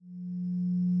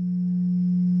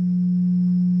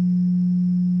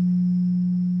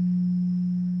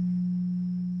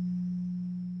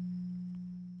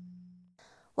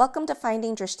Welcome to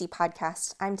Finding Drishti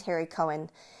podcast. I'm Terry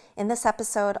Cohen. In this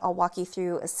episode, I'll walk you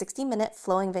through a 60-minute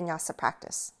flowing vinyasa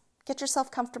practice. Get yourself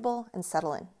comfortable and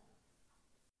settle in.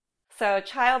 So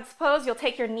child's pose, you'll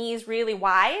take your knees really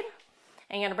wide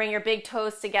and you're going to bring your big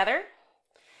toes together.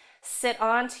 Sit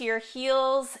onto your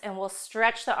heels and we'll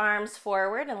stretch the arms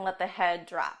forward and let the head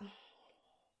drop.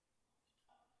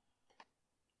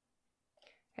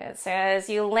 Good. So as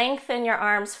you lengthen your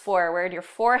arms forward, your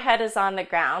forehead is on the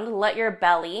ground. Let your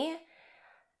belly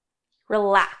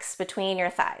relax between your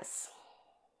thighs.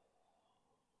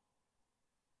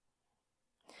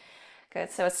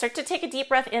 Good. So start to take a deep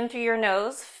breath in through your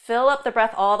nose. Fill up the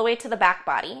breath all the way to the back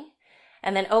body.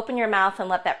 And then open your mouth and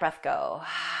let that breath go.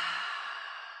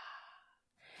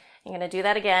 You're going to do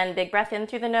that again. Big breath in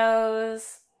through the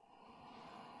nose.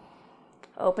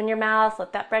 Open your mouth.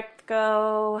 Let that breath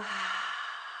go.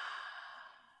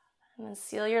 And then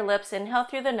seal your lips. Inhale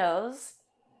through the nose.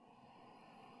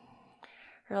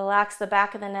 Relax the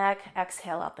back of the neck.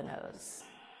 Exhale out the nose.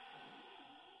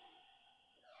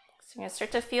 So you're going to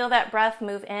start to feel that breath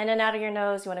move in and out of your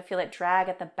nose. You want to feel it drag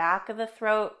at the back of the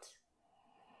throat.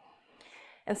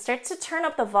 And start to turn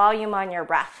up the volume on your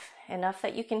breath, enough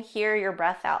that you can hear your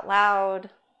breath out loud.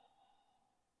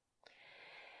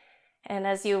 And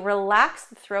as you relax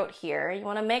the throat here, you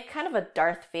want to make kind of a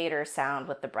Darth Vader sound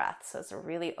with the breath. So it's a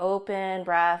really open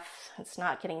breath. It's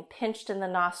not getting pinched in the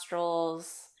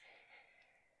nostrils.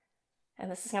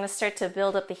 And this is going to start to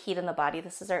build up the heat in the body.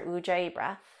 This is our Ujjayi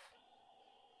breath.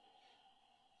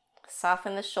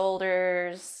 Soften the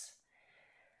shoulders.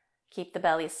 Keep the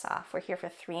belly soft. We're here for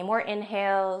 3 more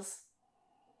inhales.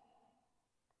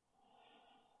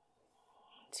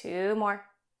 2 more.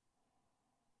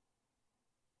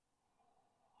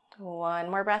 1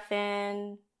 more breath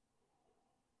in.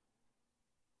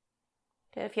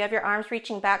 Good. If you have your arms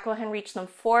reaching back, go ahead and reach them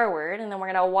forward. And then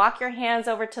we're going to walk your hands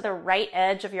over to the right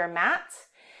edge of your mat.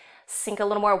 Sink a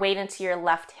little more weight into your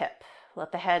left hip.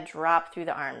 Let the head drop through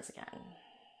the arms again.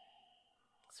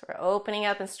 So we're opening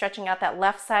up and stretching out that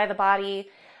left side of the body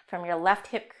from your left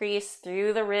hip crease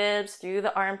through the ribs, through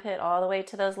the armpit, all the way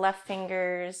to those left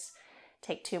fingers.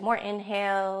 Take 2 more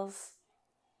inhales.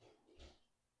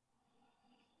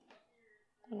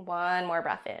 And 1 more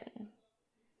breath in.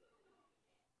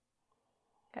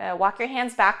 Walk your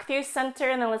hands back through center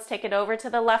and then let's take it over to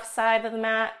the left side of the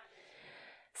mat.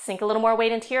 Sink a little more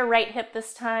weight into your right hip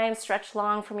this time. Stretch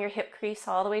long from your hip crease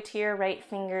all the way to your right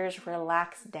fingers.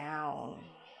 Relax down.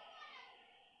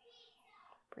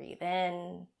 Breathe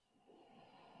in.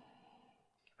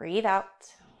 Breathe out.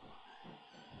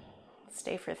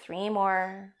 Stay for 3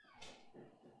 more.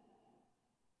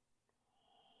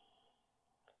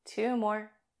 2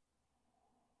 more.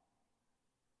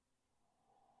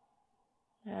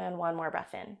 And 1 more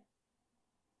breath in.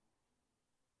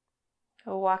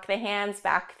 Walk the hands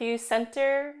back through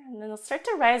center, and then we'll start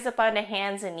to rise up onto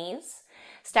hands and knees.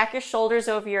 Stack your shoulders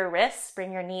over your wrists.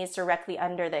 Bring your knees directly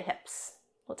under the hips.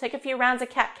 We'll take a few rounds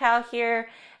of cat-cow here.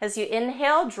 As you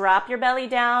inhale, drop your belly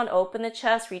down, open the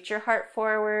chest, reach your heart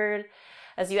forward.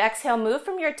 As you exhale, move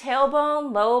from your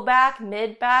tailbone, low back,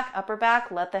 mid back, upper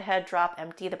back. Let the head drop,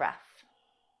 empty the breath.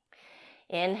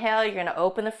 Inhale, you're going to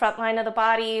open the front line of the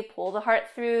body, pull the heart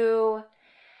through.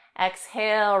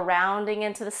 Exhale, rounding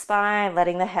into the spine,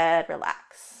 letting the head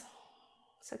relax.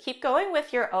 So keep going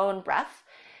with your own breath.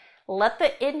 Let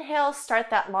the inhale start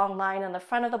that long line in the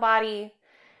front of the body.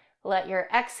 Let your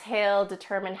exhale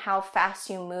determine how fast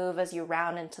you move as you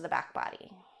round into the back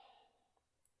body.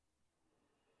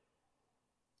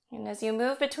 And as you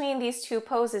move between these 2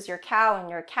 poses, your cow and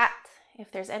your cat, if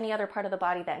there's any other part of the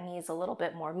body that needs a little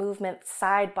bit more movement,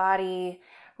 side body,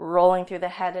 rolling through the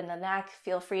head and the neck,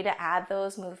 feel free to add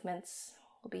those movements.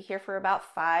 We'll be here for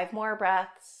about 5 more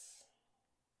breaths.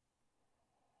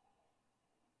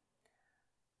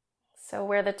 So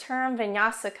where the term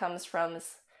vinyasa comes from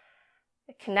is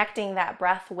connecting that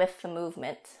breath with the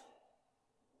movement.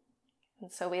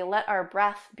 And so we let our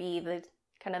breath be the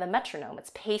kind of the metronome.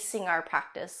 It's pacing our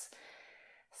practice.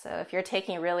 So if you're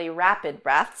taking really rapid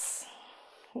breaths,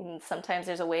 sometimes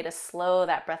there's a way to slow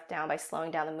that breath down by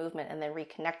slowing down the movement and then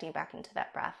reconnecting back into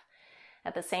that breath.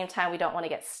 At the same time, we don't want to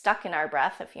get stuck in our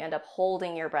breath if you end up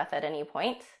holding your breath at any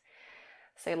point.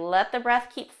 So let the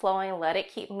breath keep flowing, let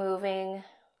it keep moving,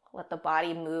 let the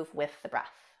body move with the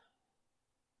breath.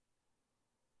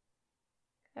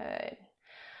 Good.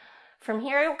 From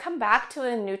here, you'll come back to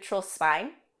a neutral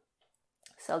spine.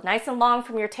 So nice and long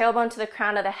from your tailbone to the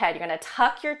crown of the head. You're going to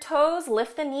tuck your toes,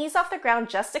 lift the knees off the ground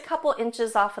just a couple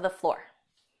inches off of the floor.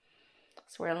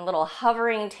 So we're in a little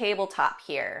hovering tabletop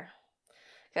here.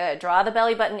 Good. Draw the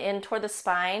belly button in toward the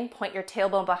spine. Point your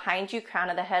tailbone behind you. Crown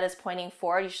of the head is pointing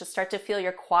forward. You should start to feel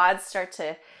your quads start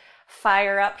to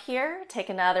fire up here. Take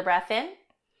another breath in.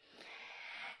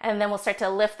 And then we'll start to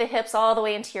lift the hips all the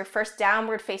way into your first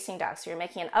downward facing dog. So you're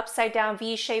making an upside down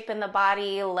V shape in the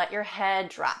body. Let your head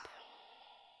drop.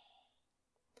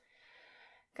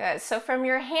 Good. So from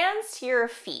your hands to your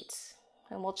feet,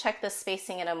 and we'll check the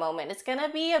spacing in a moment, it's going to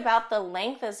be about the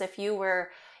length as if you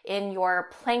were in your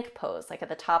plank pose, like at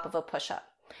the top of a push-up.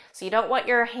 So you don't want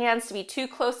your hands to be too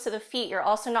close to the feet. You're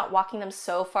also not walking them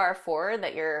so far forward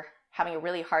that you're having a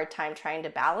really hard time trying to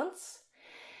balance.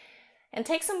 And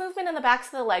take some movement in the backs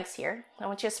of the legs here. I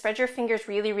want you to spread your fingers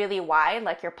really, really wide,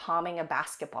 like you're palming a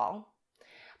basketball.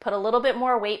 Put a little bit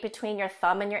more weight between your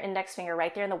thumb and your index finger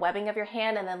right there in the webbing of your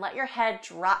hand, and then let your head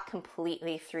drop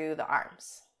completely through the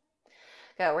arms.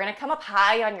 Good. We're going to come up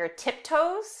high on your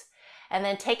tiptoes, and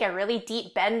then take a really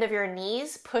deep bend of your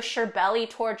knees. Push your belly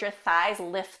towards your thighs.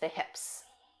 Lift the hips.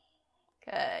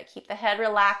 Good. Keep the head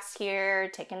relaxed here.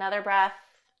 Take another breath.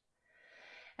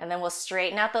 And then we'll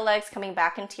straighten out the legs, coming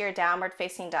back into your downward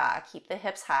facing dog. Keep the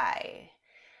hips high.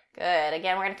 Good.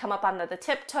 Again, we're going to come up onto the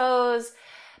tiptoes.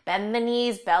 Bend the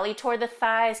knees, belly toward the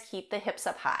thighs. Keep the hips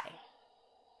up high.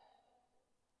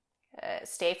 Good.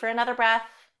 Stay for another breath.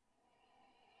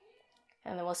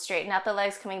 And then we'll straighten out the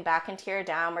legs, coming back into your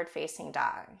downward facing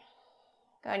dog.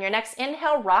 On your next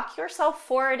inhale, rock yourself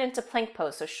forward into plank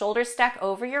pose. So shoulders stack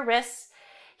over your wrists,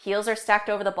 heels are stacked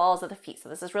over the balls of the feet. So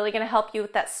this is really going to help you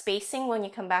with that spacing when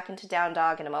you come back into down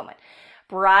dog in a moment.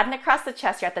 Broaden across the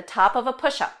chest. You're at the top of a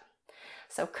push-up.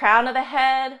 So crown of the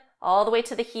head all the way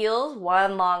to the heels,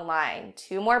 one long line.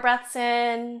 2 more breaths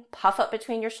in, puff up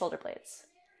between your shoulder blades.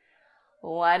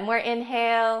 1 more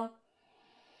inhale.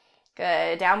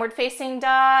 Good. Downward facing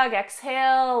dog.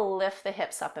 Exhale. Lift the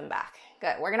hips up and back.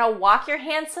 Good. We're going to walk your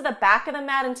hands to the back of the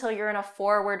mat until you're in a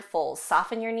forward fold.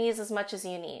 Soften your knees as much as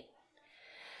you need.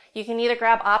 You can either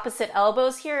grab opposite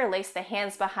elbows here or lace the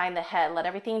hands behind the head. Let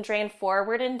everything drain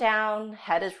forward and down.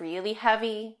 Head is really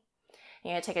heavy.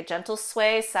 You're going to take a gentle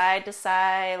sway side to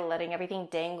side, letting everything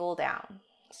dangle down.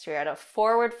 So you're at a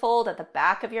forward fold at the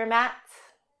back of your mat.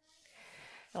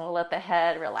 And we'll let the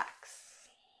head relax.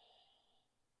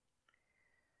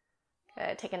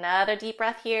 Good. Take another deep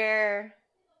breath here.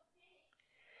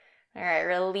 All right,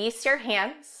 release your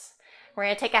hands. We're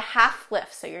going to take a half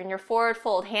lift. So you're in your forward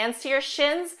fold. Hands to your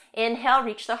shins. Inhale,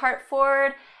 reach the heart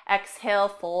forward. Exhale,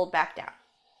 fold back down.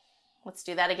 Let's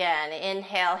do that again.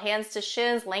 Inhale, hands to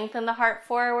shins. Lengthen the heart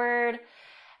forward.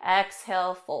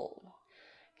 Exhale, fold.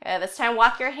 Okay, this time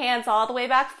walk your hands all the way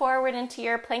back forward into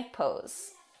your plank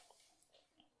pose.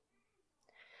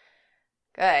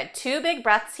 Good. 2 big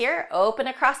breaths here. Open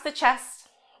across the chest.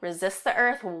 Resist the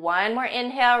earth. 1 more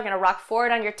inhale. We're going to rock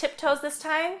forward on your tiptoes this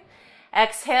time.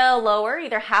 Exhale, lower,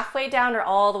 either halfway down or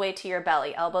all the way to your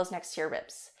belly. Elbows next to your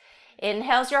ribs.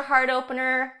 Inhale's your heart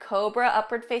opener. Cobra,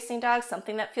 upward facing dog.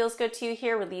 Something that feels good to you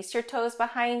here. Release your toes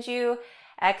behind you.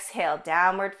 Exhale,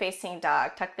 downward facing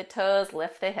dog. Tuck the toes,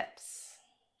 lift the hips.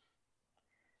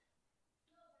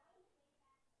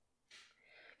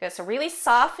 Good, so really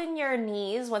soften your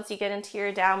knees once you get into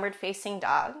your downward facing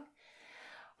dog.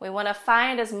 We want to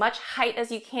find as much height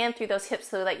as you can through those hips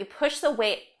so that you push the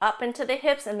weight up into the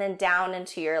hips and then down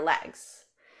into your legs.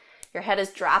 Your head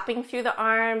is dropping through the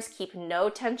arms. Keep no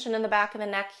tension in the back of the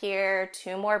neck here.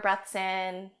 2 more breaths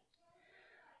in.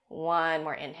 1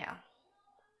 more inhale.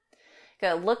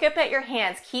 Good, look up at your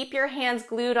hands. Keep your hands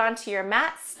glued onto your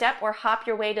mat. Step or hop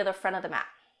your way to the front of the mat.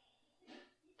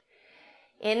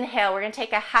 Inhale, we're going to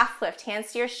take a half lift.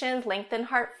 Hands to your shins, lengthen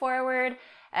heart forward.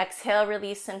 Exhale,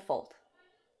 release and fold.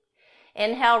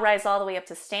 Inhale, rise all the way up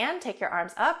to stand. Take your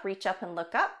arms up, reach up and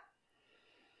look up.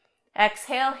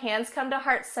 Exhale, hands come to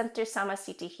heart center,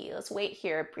 Samasthiti heels. Wait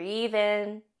here, breathe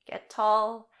in, get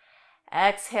tall.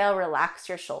 Exhale, relax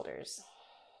your shoulders.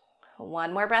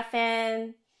 1 more breath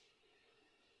in.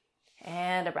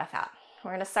 And a breath out.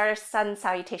 We're going to start our sun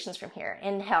salutations from here.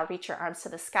 Inhale, reach your arms to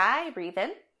the sky, breathe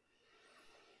in.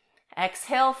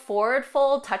 Exhale, forward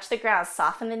fold, touch the ground,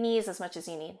 soften the knees as much as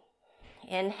you need.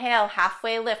 Inhale,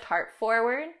 halfway lift, heart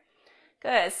forward.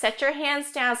 Good, set your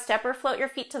hands down, step or float your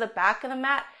feet to the back of the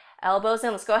mat, elbows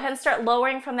in. Let's go ahead and start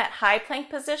lowering from that high plank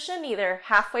position, either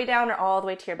halfway down or all the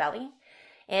way to your belly.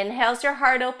 Inhale's your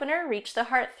heart opener, reach the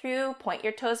heart through, point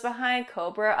your toes behind,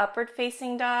 cobra, upward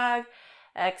facing dog.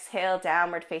 Exhale,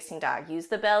 downward facing dog. Use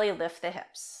the belly, lift the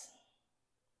hips.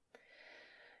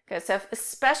 Good, so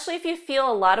especially if you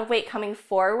feel a lot of weight coming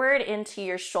forward into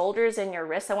your shoulders and your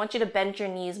wrists, I want you to bend your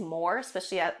knees more,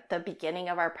 especially at the beginning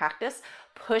of our practice.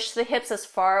 Push the hips as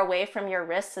far away from your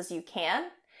wrists as you can.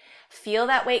 Feel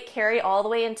that weight carry all the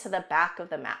way into the back of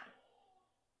the mat.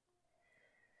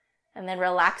 And then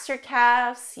relax your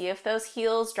calves. See if those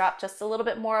heels drop just a little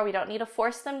bit more. We don't need to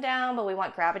force them down, but we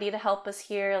want gravity to help us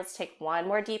here. Let's take one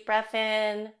more deep breath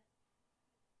in.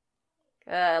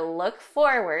 Good. Look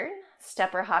forward.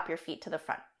 Step or hop your feet to the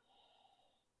front.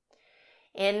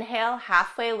 Inhale,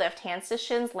 halfway lift, hands to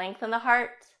shins, lengthen the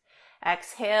heart.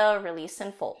 Exhale, release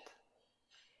and fold.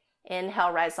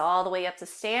 Inhale, rise all the way up to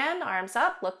stand, arms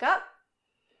up, look up.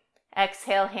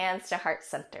 Exhale, hands to heart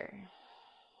center.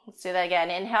 Let's do that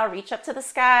again. Inhale, reach up to the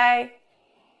sky.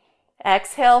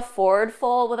 Exhale, forward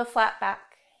fold with a flat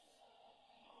back.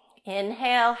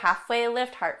 Inhale, halfway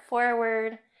lift, heart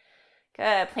forward.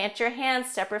 Good. Plant your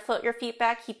hands, step or float your feet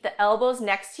back. Keep the elbows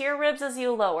next to your ribs as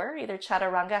you lower, either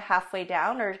chaturanga halfway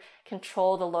down or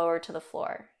control the lower to the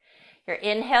floor. Your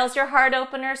inhale is your heart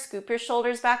opener. Scoop your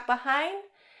shoulders back behind.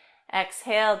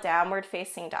 Exhale, downward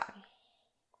facing dog.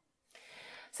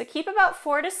 So keep about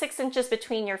 4 to 6 inches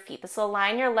between your feet. This will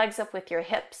line your legs up with your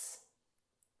hips.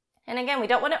 And again, we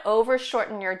don't want to over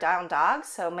shorten your down dog,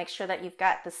 so make sure that you've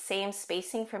got the same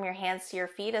spacing from your hands to your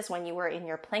feet as when you were in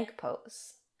your plank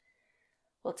pose.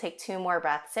 We'll take 2 more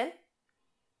breaths in.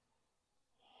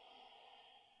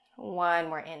 1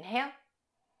 more inhale.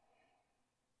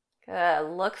 Good.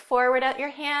 Look forward at your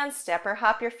hands. Step or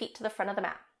hop your feet to the front of the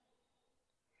mat.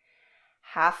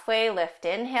 Halfway lift.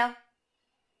 Inhale.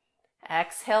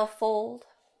 Exhale, fold.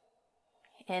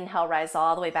 Inhale, rise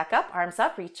all the way back up. Arms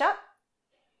up, reach up.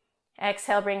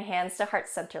 Exhale, bring hands to heart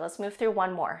center. Let's move through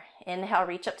one more. Inhale,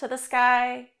 reach up to the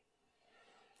sky.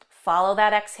 Follow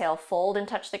that exhale. Fold and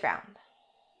touch the ground.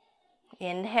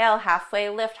 Inhale, halfway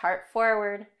lift, heart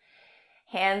forward.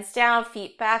 Hands down,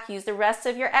 feet back. Use the rest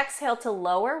of your exhale to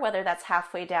lower, whether that's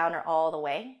halfway down or all the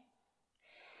way.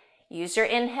 Use your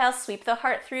inhale, sweep the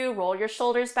heart through, roll your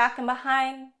shoulders back and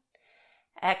behind.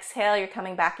 Exhale, you're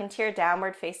coming back into your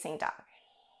downward facing dog.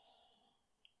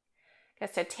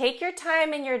 Okay, so take your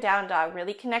time in your down dog.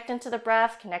 Really connect into the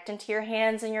breath, connect into your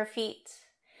hands and your feet.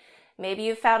 Maybe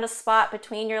you found a spot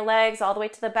between your legs all the way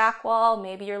to the back wall.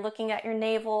 Maybe you're looking at your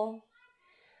navel.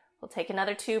 We'll take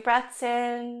another 2 breaths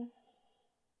in.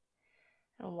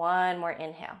 And 1 more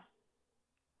inhale.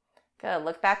 Good.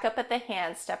 Look back up at the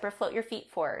hands. Step or float your feet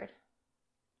forward.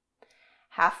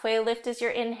 Halfway lift is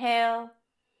your inhale.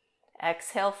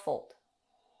 Exhale, fold.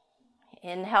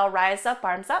 Inhale, rise up,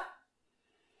 arms up.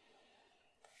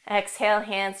 Exhale,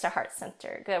 hands to heart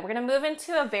center. Good. We're going to move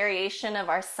into a variation of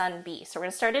our Sun B. So we're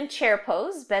going to start in chair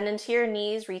pose. Bend into your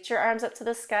knees. Reach your arms up to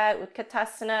the sky.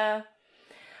 Utkatasana.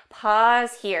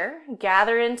 Pause here.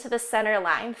 Gather into the center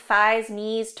line. Thighs,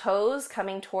 knees, toes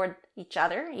coming toward each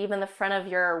other, even the front of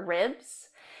your ribs.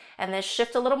 And then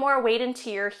shift a little more weight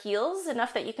into your heels,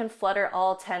 enough that you can flutter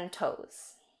all 10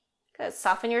 toes. Good.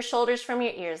 Soften your shoulders from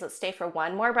your ears. Let's stay for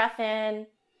 1 more breath in.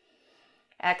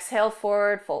 Exhale,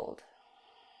 forward fold.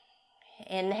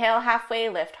 Inhale, halfway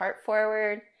lift, heart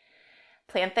forward.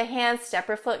 Plant the hands, step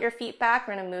or float your feet back.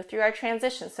 We're going to move through our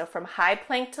transition. So from high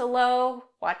plank to low,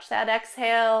 watch that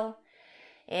exhale.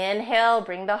 Inhale,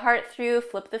 bring the heart through,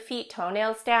 flip the feet,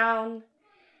 toenails down.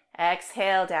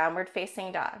 Exhale, downward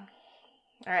facing dog.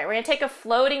 All right, we're going to take a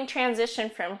floating transition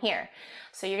from here.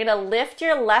 So you're going to lift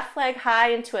your left leg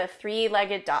high into a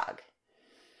 3-legged dog.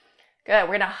 Good.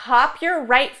 We're going to hop your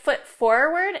right foot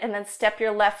forward and then step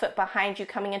your left foot behind you,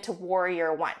 coming into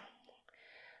warrior 1.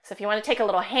 So if you want to take a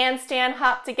little handstand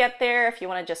hop to get there, if you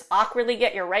want to just awkwardly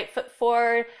get your right foot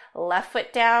forward, left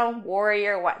foot down,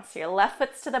 warrior 1. So your left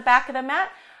foot's to the back of the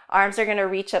mat, arms are going to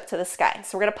reach up to the sky.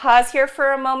 So we're going to pause here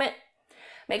for a moment.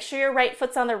 Make sure your right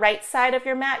foot's on the right side of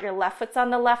your mat, your left foot's on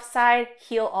the left side,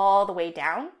 heel all the way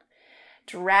down.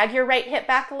 Drag your right hip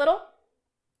back a little.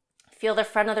 Feel the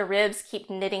front of the ribs keep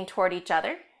knitting toward each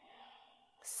other.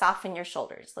 Soften your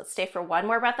shoulders. Let's stay for 1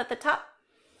 more breath at the top.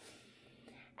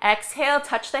 Exhale,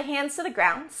 touch the hands to the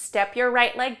ground. Step your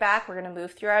right leg back. We're going to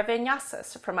move through our vinyasa.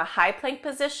 So from a high plank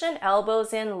position,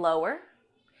 elbows in, lower.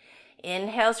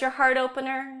 Inhale's your heart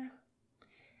opener.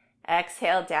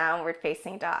 Exhale, downward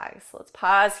facing dog. So let's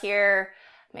pause here.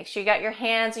 Make sure you got your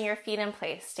hands and your feet in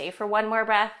place. Stay for 1 more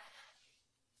breath.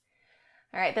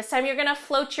 All right, this time you're going to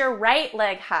float your right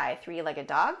leg high, 3-legged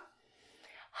dog.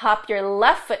 Hop your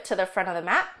left foot to the front of the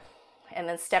mat, and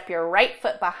then step your right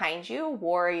foot behind you,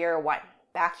 warrior 1.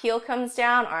 Back heel comes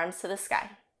down, arms to the sky.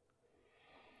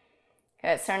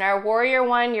 Good, so in our warrior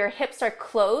 1, your hips are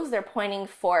closed, they're pointing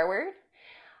forward.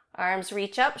 Arms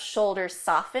reach up, shoulders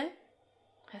soften.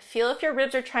 Feel if your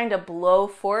ribs are trying to blow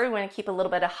forward. We want to keep a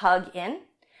little bit of hug in.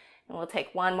 And we'll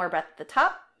take 1 more breath at the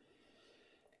top.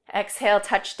 Exhale,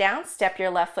 touch down, step your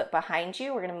left foot behind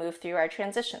you. We're going to move through our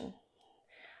transition.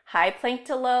 High plank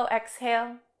to low,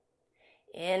 exhale.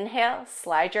 Inhale,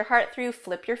 slide your heart through,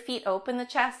 flip your feet, open the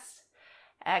chest.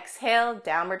 Exhale,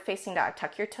 downward facing dog.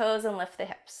 Tuck your toes and lift the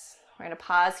hips. We're going to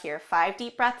pause here. 5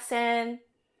 deep breaths in.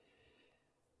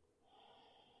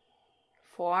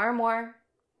 4 more.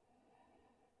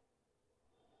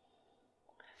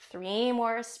 3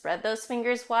 more. Spread those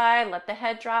fingers wide. Let the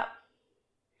head drop.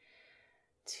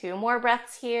 2 more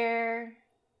breaths here.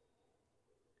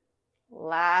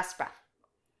 Last breath.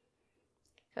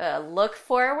 Good. Look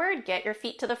forward. Get your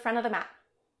feet to the front of the mat.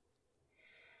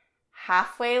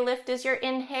 Halfway lift is your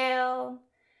inhale.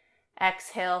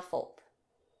 Exhale, fold.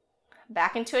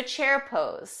 Back into a chair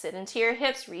pose. Sit into your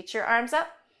hips. Reach your arms up.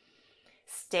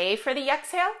 Stay for the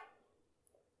exhale.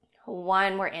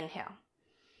 1 more inhale.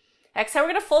 Exhale, we're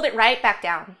going to fold it right back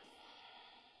down.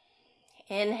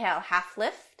 Inhale, half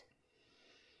lift.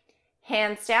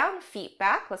 Hands down, feet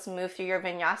back. Let's move through your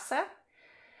vinyasa.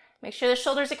 Make sure the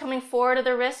shoulders are coming forward to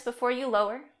the wrists before you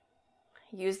lower.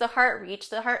 Use the heart, reach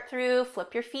the heart through,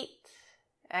 flip your feet.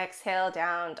 Exhale,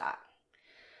 down dog.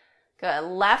 Good.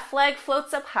 Left leg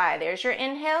floats up high. There's your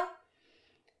inhale.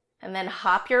 And then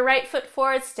hop your right foot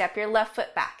forward, step your left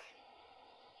foot back.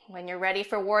 When you're ready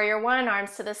for warrior 1,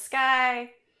 arms to the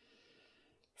sky.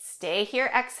 Stay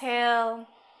here, exhale.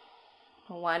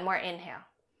 1 more inhale.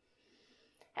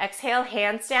 Exhale,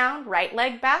 hands down, right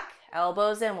leg back,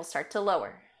 elbows in. We'll start to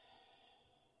lower.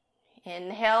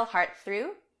 Inhale, heart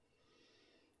through.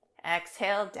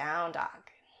 Exhale, down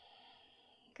dog.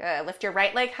 Good. Lift your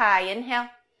right leg high. Inhale.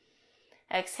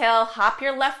 Exhale, hop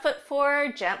your left foot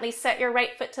forward. Gently set your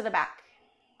right foot to the back.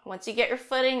 Once you get your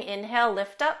footing, inhale,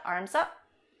 lift up, arms up.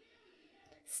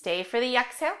 Stay for the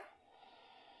exhale.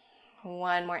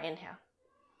 1 more inhale.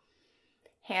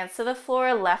 Hands to the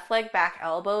floor, left leg back,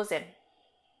 elbows in.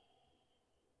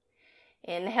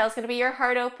 Inhale is going to be your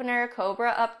heart opener, cobra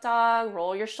up dog,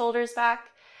 roll your shoulders back.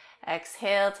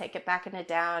 Exhale, take it back into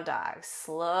down dog.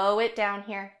 Slow it down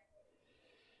here.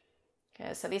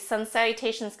 Okay, so these sun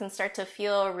salutations can start to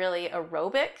feel really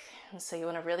aerobic, and so you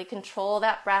want to really control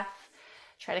that breath.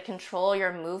 Try to control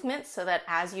your movement so that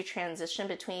as you transition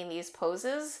between these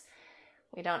poses,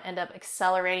 we don't end up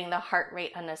accelerating the heart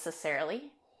rate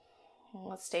unnecessarily.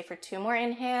 Let's stay for 2 more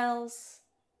inhales.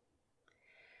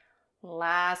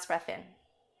 Last breath in.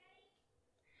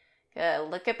 Good.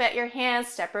 Look up at your hands.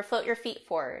 Step or float your feet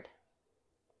forward.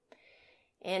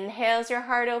 Inhale is your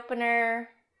heart opener.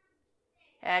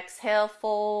 Exhale,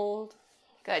 fold.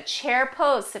 Good. Chair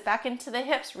pose. Sit back into the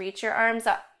hips. Reach your arms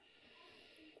up.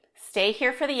 Stay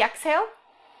here for the exhale.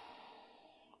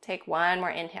 Take 1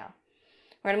 more inhale.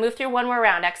 We're going to move through 1 more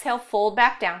round. Exhale, fold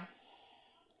back down.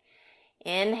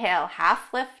 Inhale,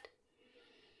 half lift.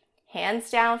 Hands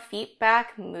down, feet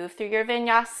back. Move through your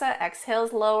vinyasa.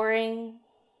 Exhale's lowering.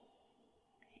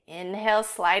 Inhale,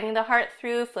 sliding the heart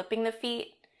through, flipping the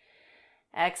feet.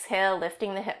 Exhale,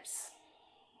 lifting the hips.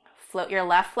 Float your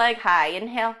left leg high.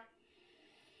 Inhale.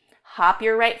 Hop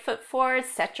your right foot forward.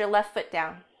 Set your left foot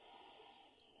down.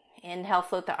 Inhale,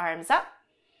 float the arms up.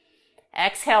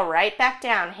 Exhale, right back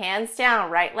down. Hands down,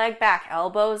 right leg back,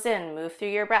 elbows in. Move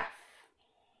through your breath.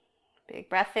 Big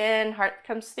breath in, heart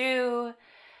comes through.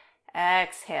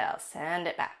 Exhale, send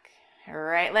it back.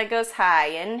 Right leg goes high.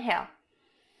 Inhale.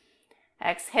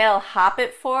 Exhale, hop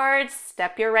it forward.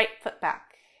 Step your right foot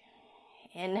back.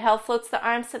 Inhale, floats the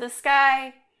arms to the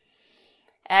sky.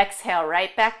 Exhale,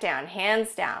 right back down.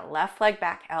 Hands down. Left leg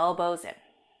back, elbows in.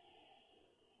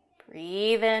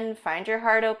 Breathe in. Find your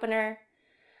heart opener.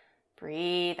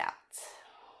 Breathe out.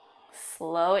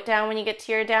 Slow it down when you get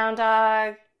to your down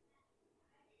dog.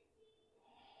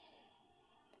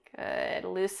 Good.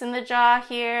 Loosen the jaw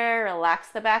here. Relax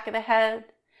the back of the head.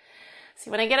 So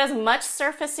you want to get as much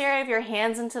surface area of your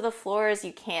hands into the floor as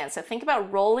you can. So think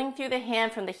about rolling through the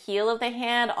hand from the heel of the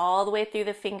hand all the way through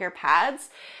the finger pads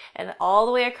and all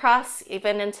the way across,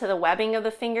 even into the webbing of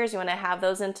the fingers. You want to have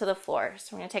those into the floor.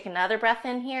 So we're going to take another breath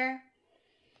in here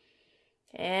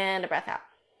and a breath out.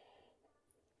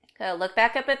 Good. Look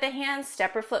back up at the hands.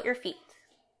 Step or float your feet.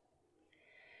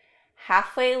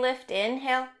 Halfway lift.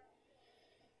 Inhale.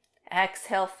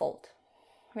 Exhale, fold.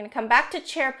 We're going to come back to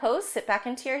chair pose. Sit back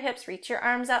into your hips. Reach your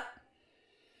arms up.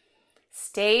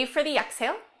 Stay for the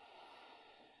exhale.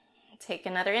 Take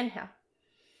another inhale.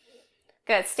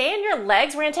 Good. Stay in your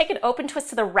legs. We're going to take an open twist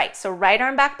to the right. So right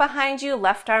arm back behind you,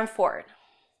 left arm forward.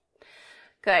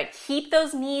 Good. Keep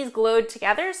those knees glued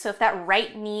together. So if that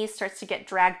right knee starts to get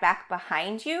dragged back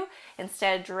behind you,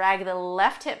 instead drag the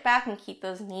left hip back and keep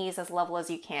those knees as level as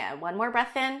you can. 1 more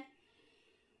breath in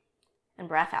and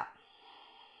breath out.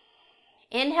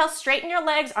 Inhale, straighten your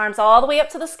legs, arms all the way up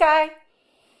to the sky.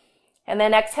 And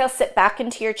then exhale, sit back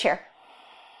into your chair.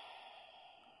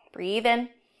 Breathe in.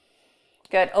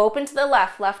 Good. Open to the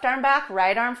left. Left arm back,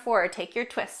 right arm forward. Take your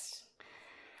twist.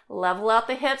 Level out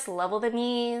the hips, level the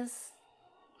knees.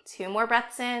 2 more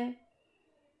breaths in.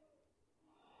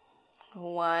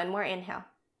 1 more inhale.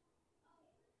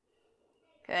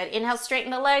 Good. Inhale,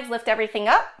 straighten the legs, lift everything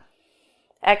up.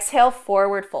 Exhale,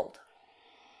 forward fold.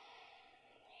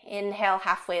 Inhale,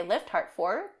 halfway lift, heart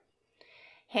forward.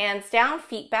 Hands down,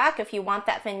 feet back. If you want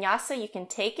that vinyasa, you can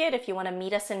take it. If you want to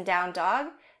meet us in down dog,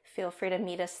 feel free to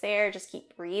meet us there. Just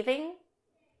keep breathing.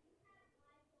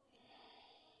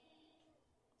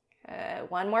 Good.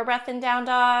 1 more breath in down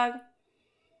dog.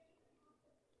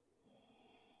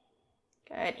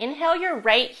 Good. Inhale your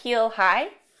right heel high.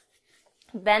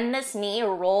 Bend this knee,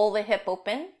 roll the hip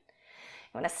open. You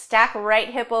want to stack right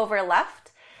hip over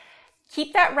left.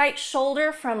 Keep that right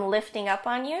shoulder from lifting up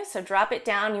on you, so drop it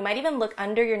down. You might even look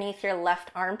underneath your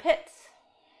left armpit.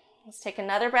 Let's take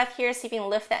another breath here, see if you can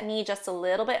lift that knee just a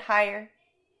little bit higher.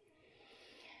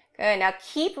 Good, now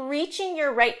keep reaching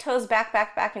your right toes back,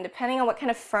 and depending on what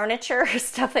kind of furniture or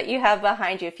stuff that you have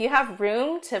behind you, if you have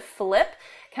room to flip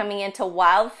coming into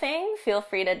Wild Thing, feel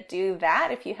free to do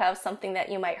that. If you have something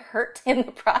that you might hurt in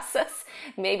the process,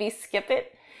 maybe skip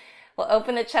it. We'll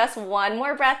open the chest, 1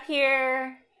 more breath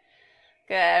here.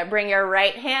 Good. Bring your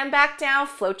right hand back down.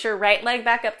 Float your right leg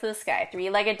back up to the sky.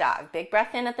 3-legged dog. Big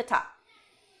breath in at the top.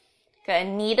 Good.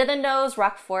 Knee to the nose.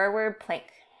 Rock forward. Plank.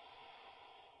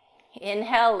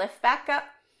 Inhale. Lift back up.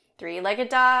 3-legged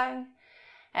dog.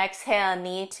 Exhale.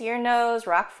 Knee to your nose.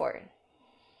 Rock forward.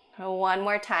 1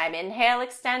 more time. Inhale.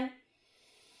 Extend.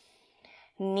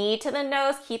 Knee to the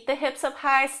nose. Keep the hips up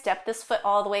high. Step this foot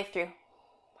all the way through.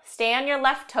 Stay on your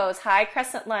left toes. High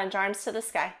crescent lunge. Arms to the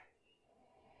sky.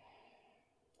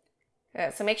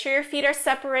 Good. So make sure your feet are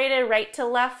separated right to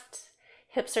left.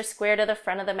 Hips are square to the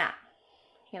front of the mat.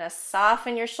 You're going to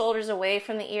soften your shoulders away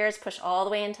from the ears. Push all the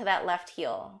way into that left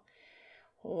heel.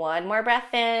 1 more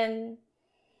breath in.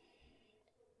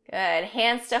 Good.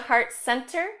 Hands to heart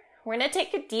center. We're going to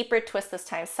take a deeper twist this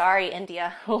time. Sorry,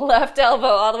 India. Left elbow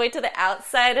all the way to the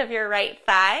outside of your right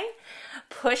thigh.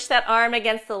 Push that arm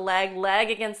against the leg, leg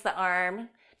against the arm.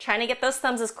 Trying to get those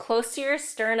thumbs as close to your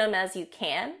sternum as you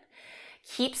can.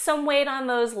 Keep some weight on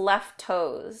those left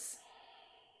toes.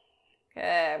 Good.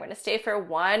 We're going to stay for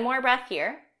 1 more breath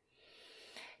here.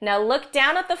 Now look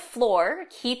down at the floor.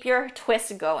 Keep your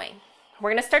twist going.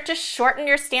 We're going to start to shorten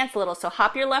your stance a little. So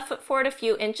hop your left foot forward a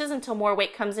few inches until more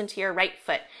weight comes into your right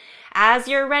foot. As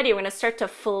you're ready, we're going to start to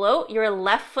float your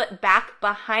left foot back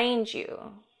behind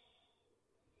you.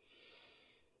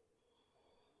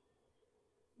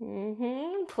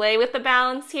 Play with the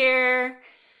balance here.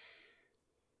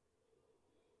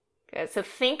 Good. So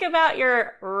think about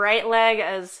your right leg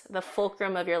as the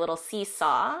fulcrum of your little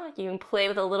seesaw. You can play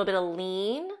with a little bit of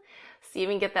lean. See if you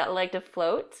can get that leg to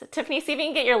float. Tiffany, see if you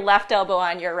can get your left elbow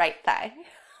on your right thigh.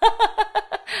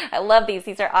 I love these.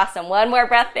 These are awesome. 1 more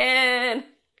breath in.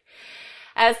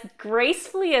 As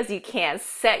gracefully as you can,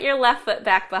 set your left foot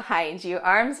back behind you.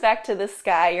 Arms back to the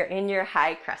sky. You're in your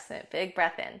high crescent. Big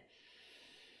breath in.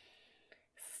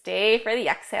 Stay for the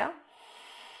exhale.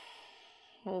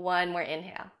 1 more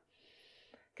inhale.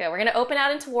 Good. We're going to open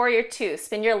out into Warrior 2.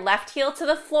 Spin your left heel to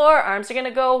the floor. Arms are going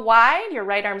to go wide. Your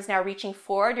right arm is now reaching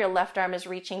forward. Your left arm is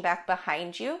reaching back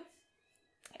behind you.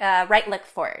 Right leg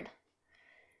forward.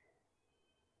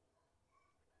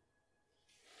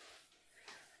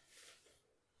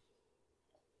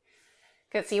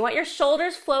 Good. So you want your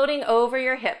shoulders floating over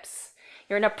your hips.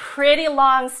 You're in a pretty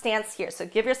long stance here, so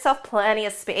give yourself plenty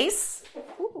of space.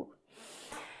 Ooh.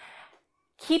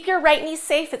 Keep your right knee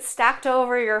safe. It's stacked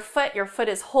over your foot. Your foot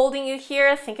is holding you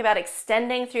here. Think about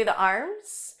extending through the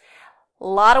arms. A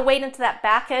lot of weight into that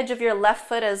back edge of your left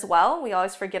foot as well. We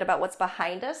always forget about what's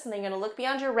behind us. And then you're going to look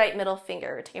beyond your right middle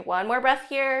finger. Take 1 more breath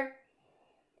here.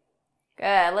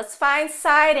 Good. Let's find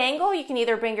side angle. You can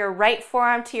either bring your right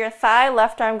forearm to your thigh,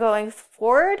 left arm going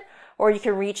forward, or you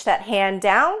can reach that hand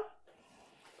down.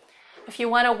 If you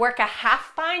want to work a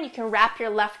half bind, you can wrap your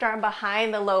left arm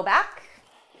behind the low back.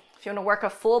 If you want to work a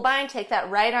full bind, take that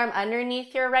right arm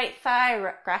underneath your right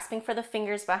thigh, grasping for the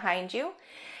fingers behind you,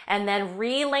 and then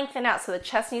re-lengthen out. So the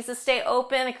chest needs to stay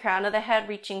open, the crown of the head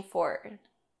reaching forward.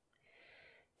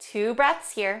 2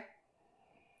 breaths here.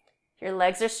 Your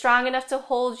legs are strong enough to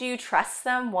hold you. Trust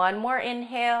them. 1 more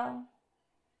inhale.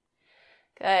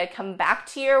 Good. Come back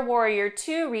to your Warrior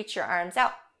 2. Reach your arms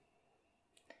out.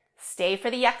 Stay for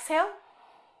the exhale.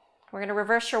 We're going to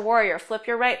reverse your Warrior. Flip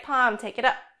your right palm. Take it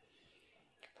up.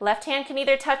 Left hand can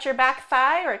either touch your back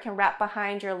thigh or it can wrap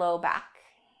behind your low back.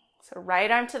 So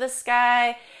right arm to the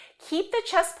sky. Keep the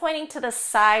chest pointing to the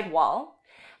side wall.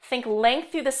 Think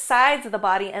length through the sides of the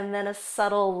body and then a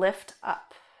subtle lift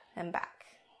up and back.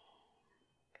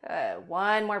 Good.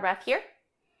 One more breath here.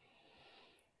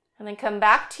 And then come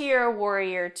back to your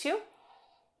warrior two.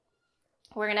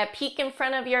 We're going to peek in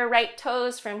front of your right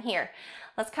toes from here.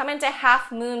 Let's come into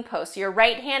half moon pose. So your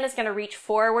right hand is going to reach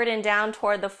forward and down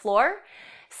toward the floor.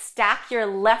 Stack your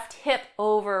left hip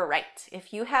over right.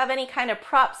 If you have any kind of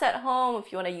props at home,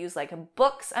 if you want to use like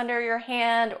books under your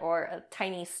hand or a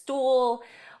tiny stool,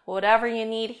 whatever you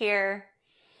need here.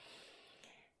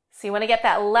 So you want to get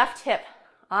that left hip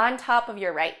on top of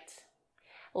your right.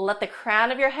 Let the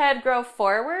crown of your head grow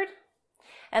forward.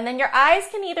 And then your eyes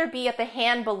can either be at the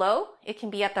hand below, it can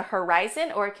be at the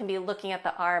horizon, or it can be looking at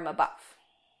the arm above.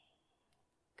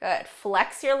 Good.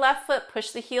 Flex your left foot, push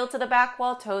the heel to the back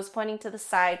wall, toes pointing to the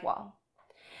side wall.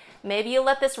 Maybe you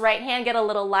let this right hand get a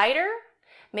little lighter.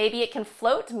 Maybe it can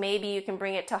float. Maybe you can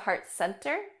bring it to heart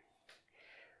center.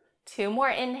 2 more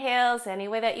inhales, any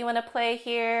way that you want to play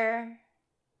here.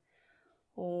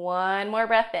 1 more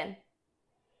breath in.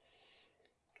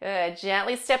 Good.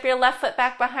 Gently step your left foot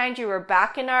back behind you. We're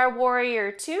back in our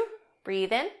warrior two.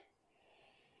 Breathe in.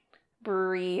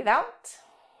 Breathe out.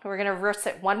 We're going to reverse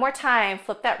it 1 more time.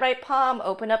 Flip that right palm,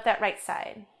 open up that right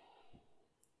side.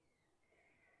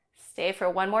 Stay for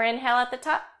 1 more inhale at the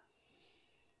top.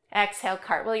 Exhale,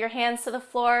 cartwheel your hands to the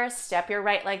floor. Step your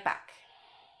right leg back.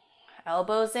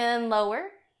 Elbows in, lower.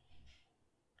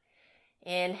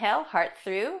 Inhale, heart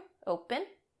through, open.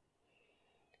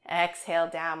 Exhale,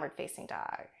 downward facing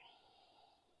dog.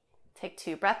 Take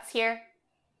 2 breaths here.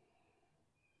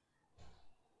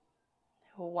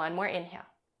 1 more inhale.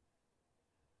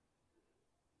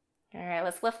 All right,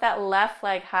 let's lift that left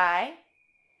leg high.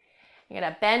 You're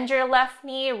going to bend your left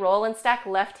knee, roll and stack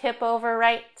left hip over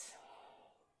right.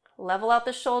 Level out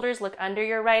the shoulders, look under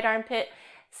your right armpit.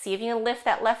 See if you can lift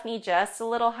that left knee just a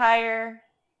little higher.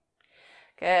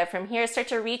 Good. From here, start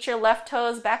to reach your left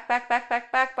toes back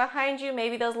behind you.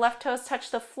 Maybe those left toes touch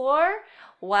the floor.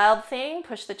 Wild thing.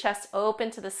 Push the chest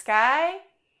open to the sky.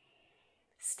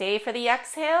 Stay for the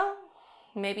exhale.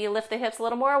 Maybe you lift the hips a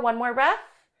little more. 1 more breath.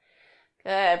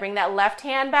 Good. Bring that left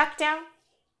hand back down.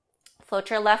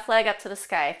 Float your left leg up to the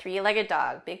sky. 3-legged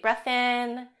dog. Big breath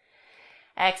in.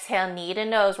 Exhale, knee to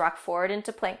nose. Rock forward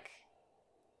into plank.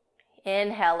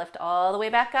 Inhale, lift all the way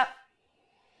back up.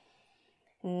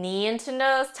 Knee into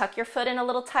nose, tuck your foot in a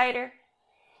little tighter.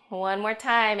 1 more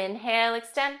time, inhale,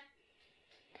 extend.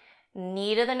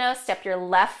 Knee to the nose, step your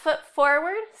left foot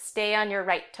forward, stay on your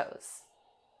right toes.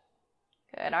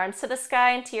 Good, arms to the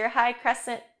sky into your high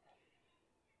crescent.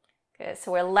 Good,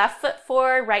 so we're left foot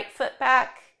forward, right foot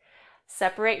back.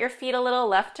 Separate your feet a little,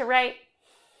 left to right.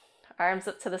 Arms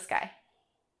up to the sky.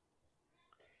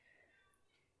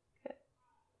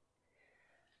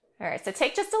 All right, so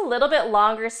take just a little bit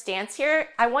longer stance here.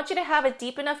 I want you to have a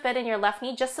deep enough bend in your left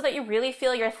knee just so that you really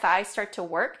feel your thighs start to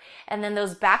work. And then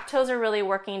those back toes are really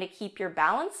working to keep your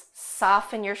balance.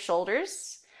 Soften your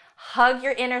shoulders. Hug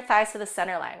your inner thighs to the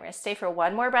center line. We're going to stay for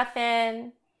 1 more breath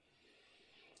in.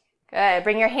 Good.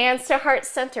 Bring your hands to heart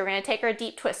center. We're going to take our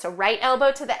deep twist. So right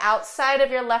elbow to the outside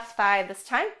of your left thigh this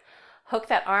time. Hook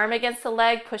that arm against the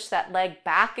leg. Push that leg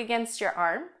back against your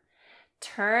arm.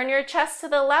 Turn your chest to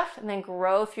the left and then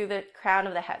grow through the crown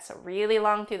of the head. So really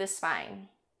long through the spine.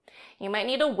 You might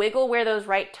need to wiggle where those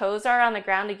right toes are on the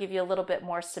ground to give you a little bit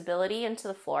more stability into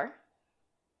the floor.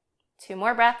 2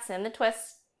 more breaths in the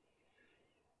twist.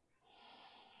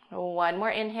 1 more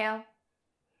inhale.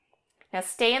 Now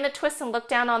stay in the twist and look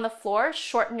down on the floor.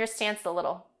 Shorten your stance a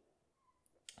little.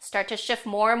 Start to shift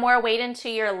more and more weight into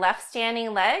your left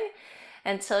standing leg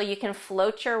until you can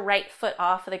float your right foot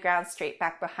off of the ground straight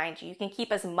back behind you. You can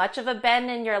keep as much of a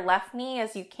bend in your left knee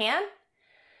as you can.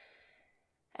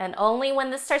 And only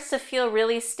when this starts to feel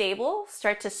really stable,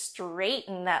 start to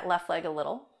straighten that left leg a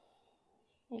little.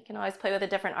 You can always play with a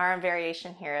different arm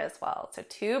variation here as well. So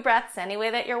 2 breaths any way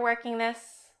that you're working this.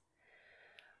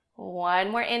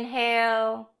 1 more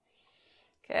inhale.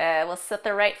 Good. We'll set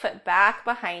the right foot back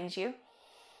behind you.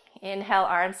 Inhale,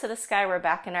 arms to the sky. We're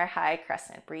back in our high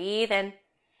crescent. Breathe in.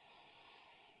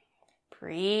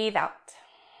 Breathe out.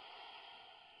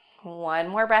 1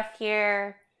 more breath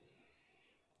here.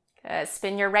 Good.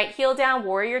 Spin your right heel down.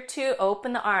 Warrior two.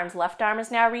 Open the arms. Left arm is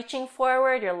now reaching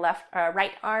forward. Your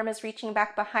right arm is reaching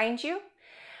back behind you.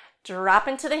 Drop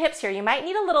into the hips here. You might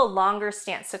need a little longer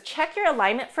stance. So check your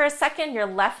alignment for a second. Your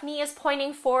left knee is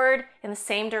pointing forward in the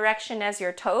same direction as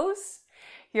your toes.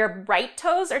 Your right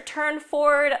toes are turned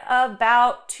forward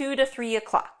about 2 to 3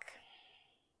 o'clock.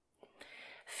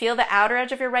 Feel the outer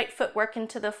edge of your right foot work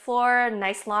into the floor.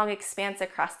 Nice long expanse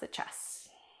across the chest.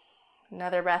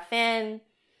 Another breath in.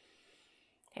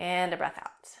 And a breath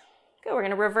out. Good, we're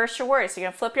gonna reverse your warrior. So you're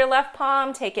gonna flip your left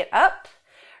palm, take it up.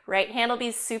 Right hand will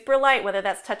be super light, whether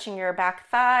that's touching your back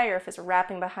thigh or if it's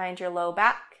wrapping behind your low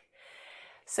back.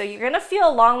 So you're gonna feel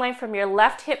a long line from your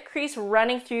left hip crease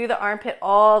running through the armpit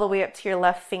all the way up to your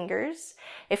left fingers.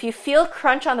 If you feel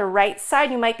crunch on the right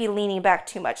side, you might be leaning back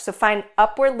too much. So find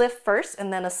upward lift first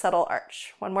and then a subtle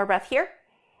arch. One more breath here.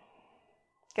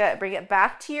 Good, bring it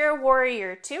back to your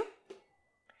warrior two.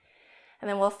 And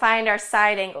then we'll find our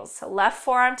side angles. So left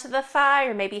forearm to the thigh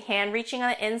or maybe hand reaching on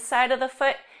the inside of the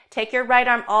foot. Take your right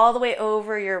arm all the way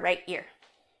over your right ear.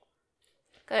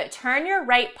 Good, turn your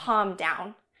right palm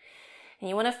down. And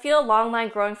you want to feel a long line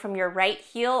growing from your right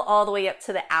heel all the way up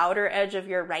to the outer edge of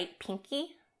your right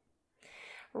pinky.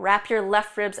 Wrap your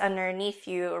left ribs underneath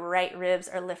you, right ribs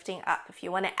are lifting up. If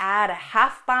you want to add a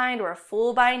half bind or a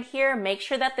full bind here, make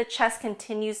sure that the chest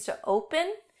continues to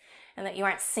open and that you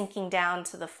aren't sinking down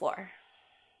to the floor.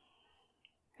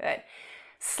 Good.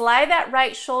 Slide that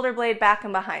right shoulder blade back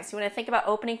and behind. So you want to think about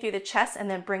opening through the chest and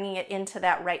then bringing it into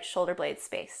that right shoulder blade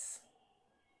space.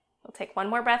 We'll take one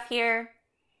more breath here.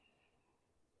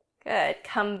 Good.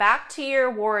 Come back to your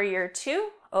warrior two.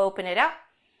 Open it out.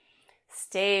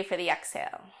 Stay for the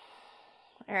exhale.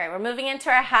 All right, we're moving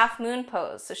into our half moon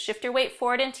pose. So shift your weight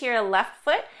forward into your left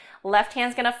foot. Left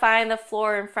hand's going to find the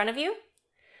floor in front of you,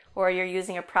 or you're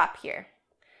using a prop here.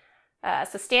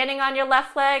 So standing on your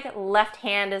left leg, left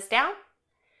hand is down,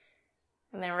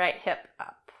 and then right hip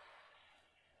up.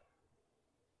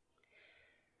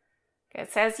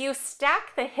 Good, so as you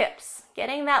stack the hips,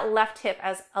 getting that left hip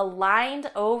as aligned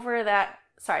over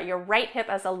your right hip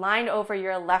as aligned over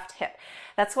your left hip.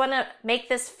 That's going to make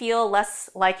this feel less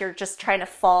like you're just trying to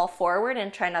fall forward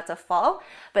and try not to fall,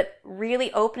 but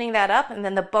really opening that up, and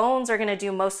then the bones are going to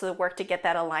do most of the work to get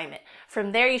that alignment.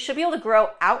 From there, you should be able to grow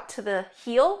out to the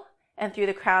heel and through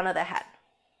the crown of the head.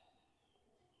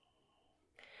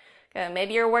 Good.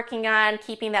 Maybe you're working on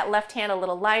keeping that left hand a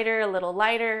little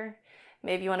lighter.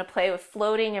 Maybe you want to play with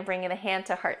floating and bringing the hand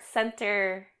to heart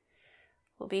center.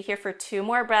 We'll be here for 2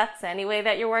 more breaths. Any way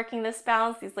that you're working this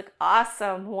balance, these look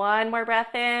awesome. 1 more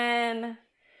breath in.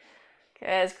 Good.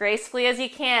 As gracefully as you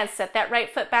can, set that right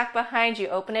foot back behind you.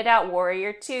 Open it out.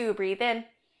 Warrior two. Breathe in.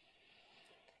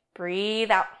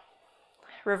 Breathe out.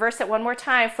 Reverse it 1 more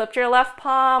time. Flip your left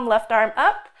palm, left arm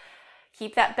up.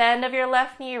 Keep that bend of your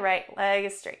left knee. Right leg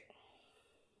is straight.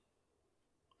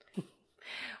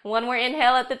 1 more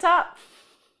inhale at the top.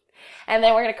 And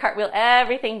then we're going to cartwheel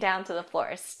everything down to the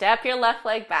floor. Step your left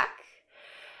leg back.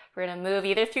 We're going to move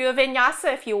either through a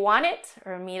vinyasa if you want it,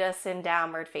 or meet us in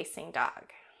downward facing dog.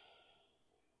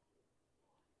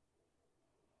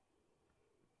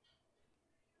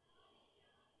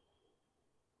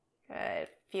 Good.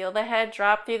 Feel the head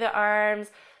drop through the arms.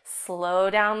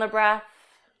 Slow down the breath.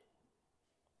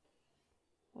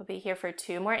 We'll be here for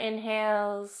 2 more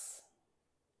inhales.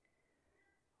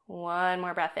 1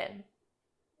 more breath in.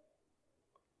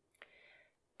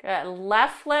 Good.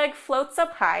 Left leg floats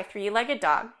up high, 3-legged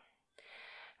dog.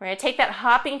 We're going to take that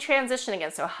hopping transition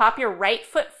again. So hop your right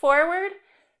foot forward,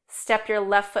 step your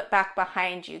left foot back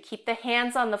behind you. Keep the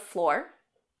hands on the floor.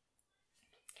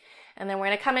 And then we're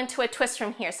going to come into a twist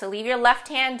from here. So leave your left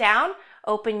hand down,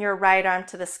 open your right arm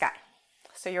to the sky.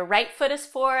 So your right foot is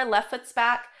forward, left foot's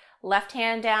back, left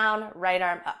hand down, right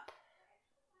arm up.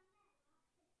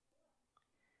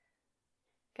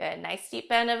 Good, nice deep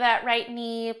bend of that right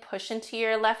knee, push into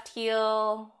your left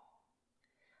heel.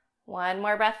 1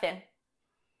 more breath in.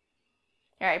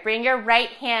 All right, bring your right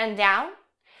hand down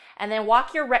and then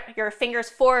walk your fingers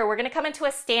forward. We're gonna come into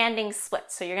a standing split.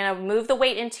 So you're gonna move the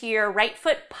weight into your right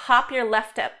foot, pop your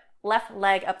left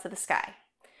leg up to the sky.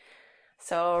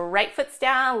 So right foot's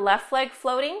down, left leg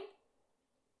floating.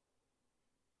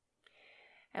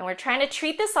 And we're trying to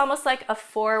treat this almost like a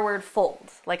forward fold,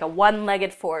 like a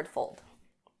 1-legged forward fold.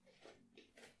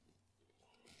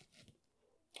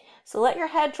 So let your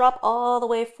head drop all the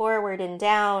way forward and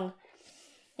down.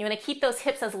 You want to keep those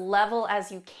hips as level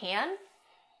as you can.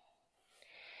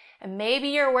 And maybe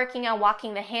you're working on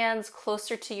walking the hands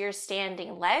closer to your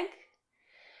standing leg.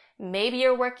 Maybe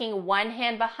you're working one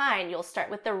hand behind. You'll start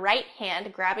with the right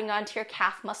hand, grabbing onto your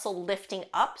calf muscle, lifting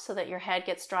up so that your head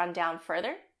gets drawn down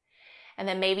further. And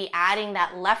then maybe adding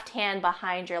that left hand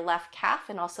behind your left calf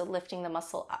and also lifting the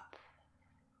muscle up.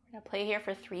 We're going to play here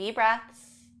for 3 breaths.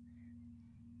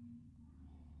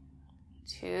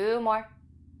 2 more.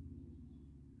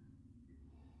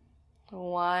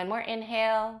 1 more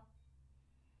inhale.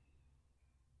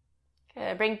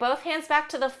 Good. Bring both hands back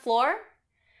to the floor.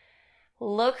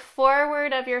 Look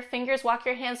forward of your fingers. Walk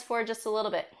your hands forward just a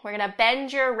little bit. We're going to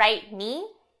bend your right knee.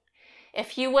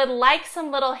 If you would like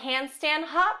some little handstand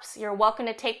hops, you're welcome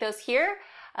to take those here.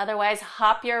 Otherwise,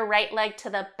 hop your right leg to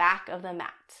the back of the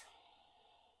mat.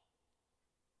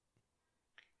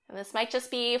 And this might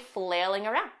just be flailing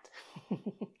around.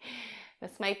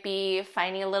 This might be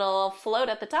finding a little float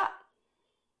at the top.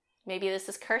 Maybe this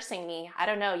is cursing me. I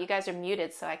don't know. You guys are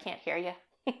muted, so I can't hear you.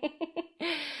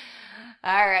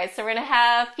 All right, so we're gonna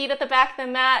have feet at the back of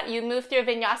the mat. You move through a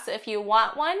vinyasa if you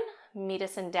want one. Meet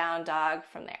us in down dog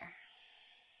from there.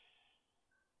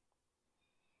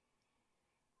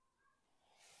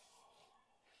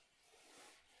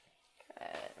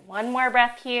 Good. One more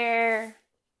breath here.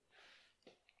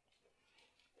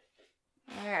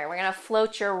 All right, we're gonna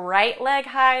float your right leg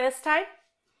high this time.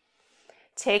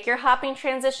 Take your hopping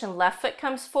transition. Left foot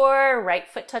comes forward, right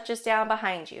foot touches down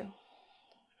behind you.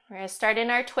 We're gonna start in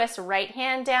our twist. Right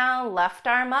hand down, left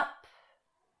arm up.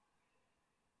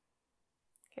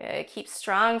 Good, keep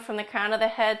strong from the crown of the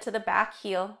head to the back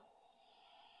heel.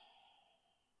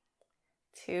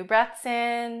 2 breaths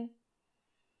in.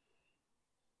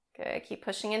 Good, keep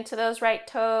pushing into those right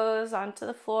toes, onto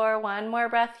the floor. 1 more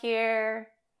breath here.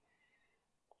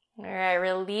 All right,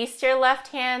 release your left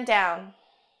hand down.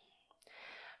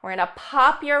 We're gonna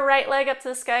pop your right leg up to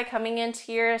the sky, coming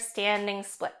into your standing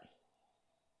split.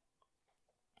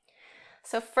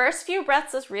 So first few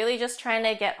breaths is really just trying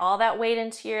to get all that weight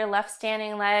into your left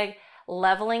standing leg,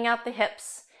 leveling out the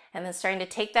hips, and then starting to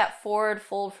take that forward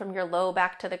fold from your low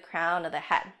back to the crown of the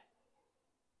head.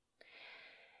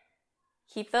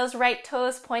 Keep those right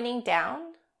toes pointing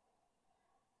down.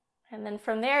 And then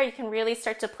from there, you can really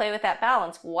start to play with that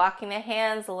balance, walking the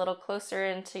hands a little closer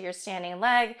into your standing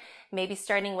leg, maybe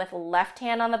starting with left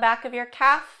hand on the back of your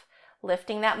calf,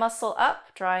 lifting that muscle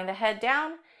up, drawing the head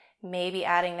down, maybe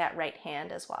adding that right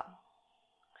hand as well.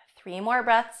 3 more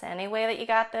breaths, any way that you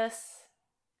got this.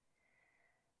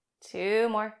 2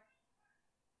 more.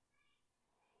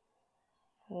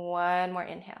 1 more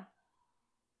inhale.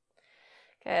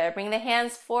 Good. Bring the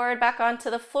hands forward back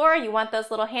onto the floor. You want those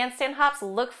little handstand hops.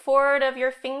 Look forward of your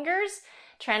fingers,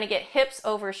 trying to get hips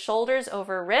over shoulders,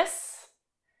 over wrists.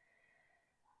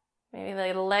 Maybe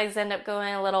the legs end up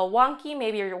going a little wonky.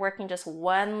 Maybe you're working just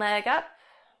 1 leg up.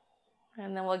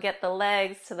 And then we'll get the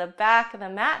legs to the back of the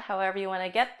mat, however you want to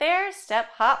get there.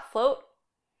 Step, hop, float.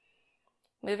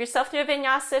 Move yourself through a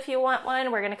vinyasa if you want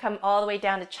one. We're going to come all the way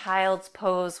down to child's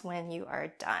pose when you are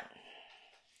done.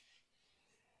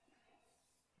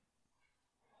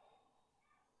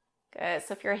 Good.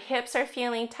 So if your hips are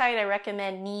feeling tight, I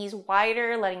recommend knees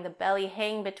wider, letting the belly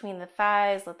hang between the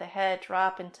thighs. Let the head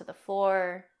drop into the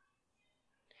floor.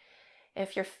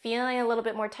 If you're feeling a little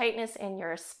bit more tightness in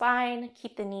your spine,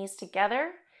 keep the knees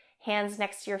together, hands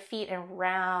next to your feet, and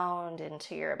round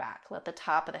into your back. Let the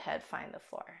top of the head find the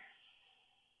floor.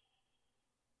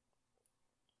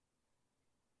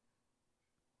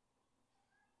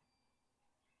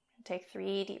 Take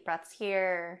 3 deep breaths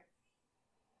here.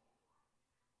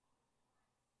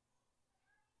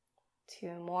 2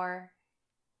 more.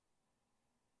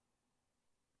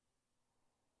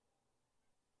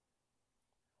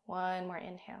 One more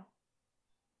inhale.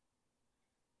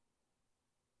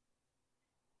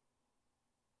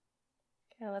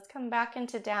 Okay, let's come back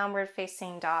into downward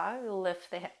facing dog. Lift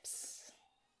the hips.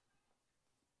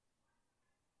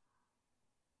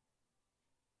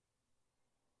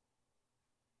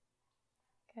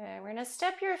 Okay, we're gonna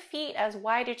step your feet as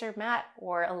wide as your mat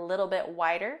or a little bit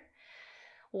wider.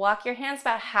 Walk your hands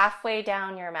about halfway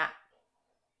down your mat.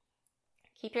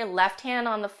 Keep your left hand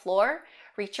on the floor.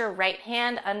 Reach your right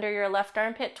hand under your left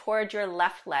armpit toward your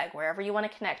left leg, wherever you want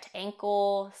to connect.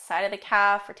 Ankle, side of the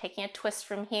calf, or taking a twist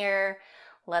from here.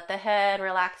 Let the head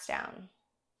relax down.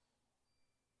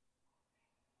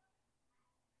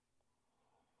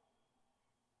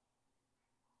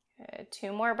 Good.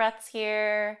 2 more breaths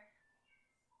here.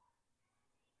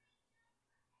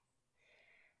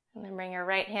 And then bring your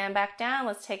right hand back down.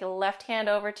 Let's take a left hand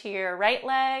over to your right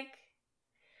leg.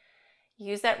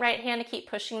 Use that right hand to keep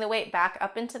pushing the weight back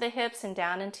up into the hips and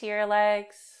down into your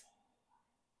legs.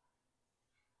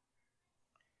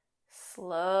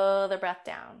 Slow the breath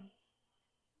down.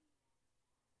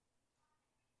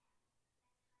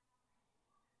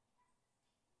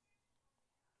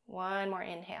 One more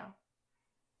inhale.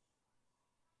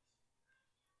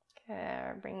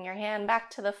 Good. Bring your hand back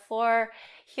to the floor.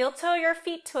 Heel toe your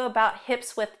feet to about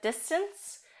hips width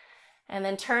distance. And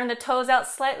then turn the toes out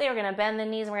slightly. We're going to bend the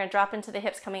knees and we're going to drop into the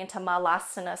hips, coming into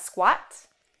Malasana squat.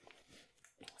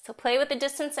 So play with the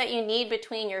distance that you need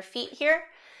between your feet here.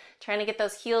 Trying to get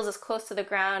those heels as close to the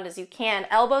ground as you can.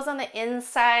 Elbows on the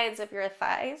insides of your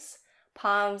thighs,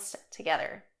 palms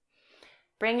together.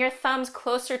 Bring your thumbs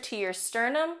closer to your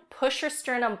sternum. Push your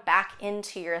sternum back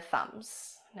into your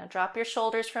thumbs. Now drop your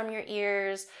shoulders from your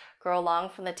ears. Grow long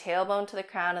from the tailbone to the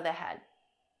crown of the head.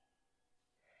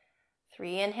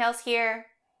 3 inhales here.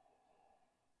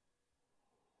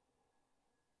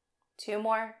 2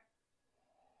 more.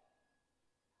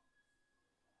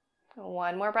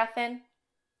 1 more breath in.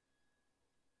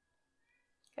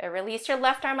 Okay, release your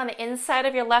left arm on the inside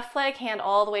of your left leg, hand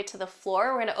all the way to the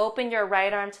floor. We're going to open your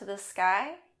right arm to the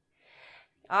sky.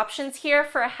 Options here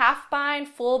for a half bind,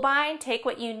 full bind. Take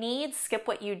what you need, skip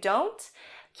what you don't.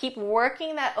 Keep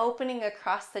working that opening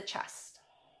across the chest.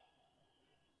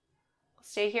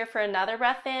 Stay here for another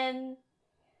breath in.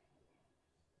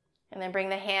 And then bring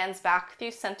the hands back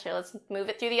through center. Let's move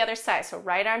it through the other side. So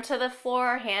right arm to the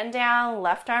floor, hand down,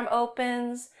 left arm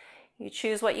opens. You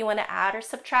choose what you want to add or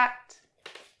subtract.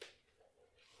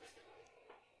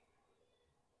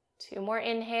 2 more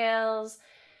inhales.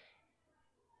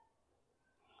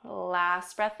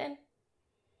 Last breath in.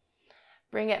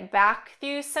 Bring it back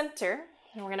through center.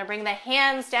 And we're going to bring the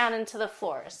hands down into the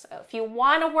floor. So if you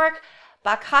want to work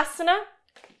Bakasana,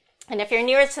 and if you're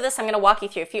newer to this, I'm going to walk you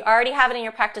through. If you already have it in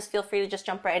your practice, feel free to just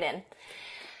jump right in.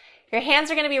 Your hands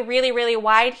are going to be really, really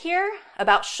wide here,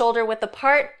 about shoulder width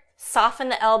apart. Soften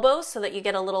the elbows so that you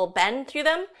get a little bend through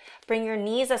them. Bring your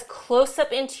knees as close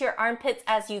up into your armpits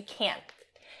as you can.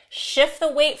 Shift the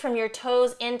weight from your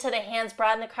toes into the hands,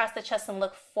 broaden across the chest, and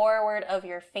look forward of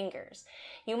your fingers.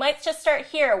 You might just start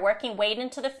here, working weight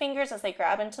into the fingers as they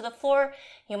grab into the floor.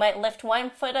 You might lift one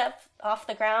foot up off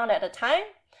the ground at a time.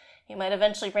 You might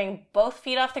eventually bring both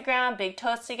feet off the ground, big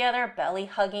toes together, belly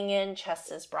hugging in,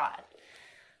 chest is broad.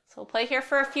 So we'll play here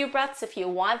for a few breaths if you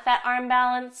want that arm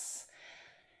balance.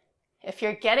 If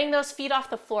you're getting those feet off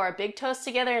the floor, big toes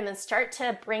together, and then start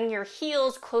to bring your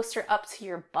heels closer up to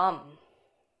your bum.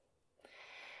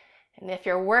 And if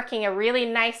you're working a really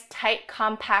nice, tight,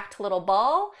 compact little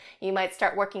ball, you might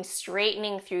start working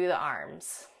straightening through the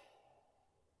arms.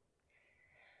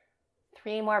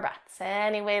 3 more breaths,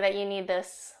 any way that you need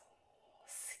this.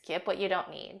 Skip what you don't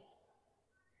need.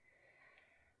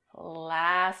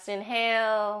 Last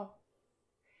inhale.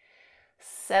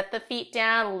 Set the feet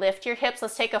down, lift your hips.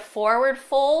 Let's take a forward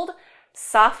fold.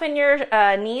 Soften your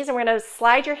knees, and we're going to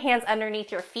slide your hands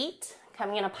underneath your feet,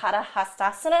 coming in a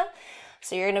Padahastasana.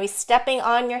 So you're going to be stepping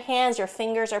on your hands. Your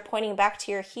fingers are pointing back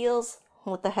to your heels.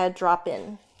 Let the head drop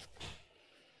in.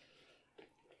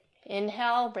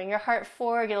 Inhale, bring your heart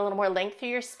forward, get a little more length through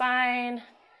your spine.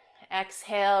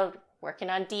 Exhale,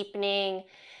 working on deepening.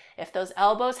 If those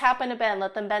elbows happen to bend,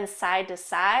 let them bend side to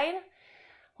side.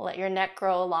 Let your neck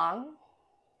grow long.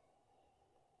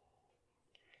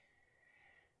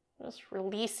 Just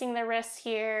releasing the wrists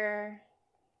here.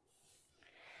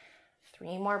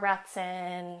 3 more breaths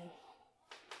in.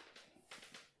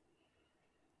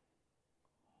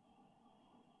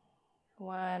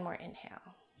 1 more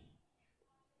inhale.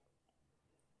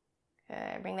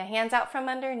 Good. Bring the hands out from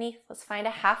underneath. Let's find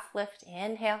a half lift.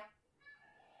 Inhale.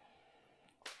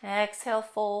 Exhale,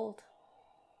 fold.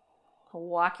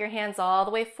 Walk your hands all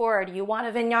the way forward. You want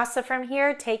a vinyasa from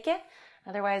here? Take it.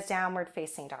 Otherwise, downward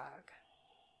facing dog.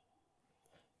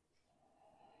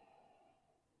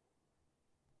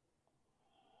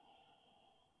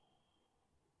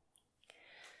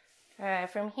 All right,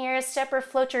 from here, step or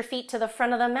float your feet to the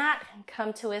front of the mat and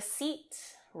come to a seat.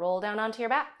 Roll down onto your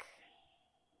back.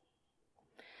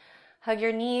 Hug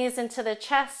your knees into the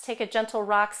chest. Take a gentle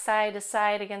rock side to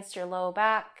side against your low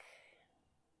back.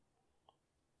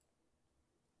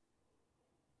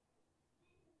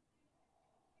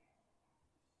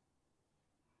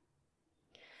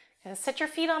 And set your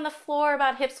feet on the floor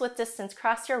about hips width distance.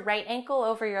 Cross your right ankle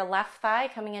over your left thigh,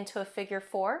 coming into a figure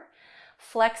 4.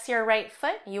 Flex your right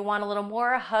foot. You want a little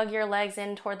more. Hug your legs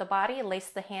in toward the body. Lace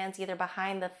the hands either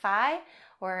behind the thigh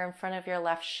or in front of your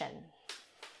left shin.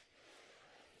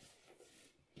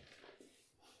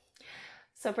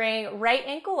 So bring right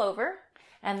ankle over,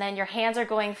 and then your hands are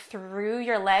going through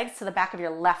your legs to the back of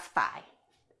your left thigh.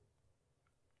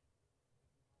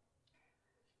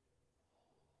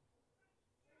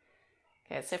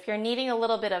 Okay, so if you're needing a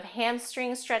little bit of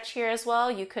hamstring stretch here as well,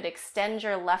 you could extend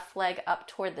your left leg up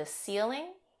toward the ceiling.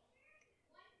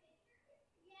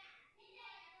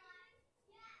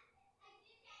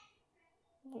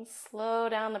 And slow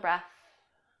down the breath.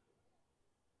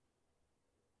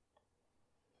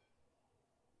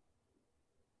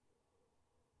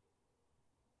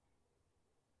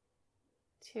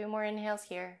 Two more inhales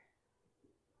here.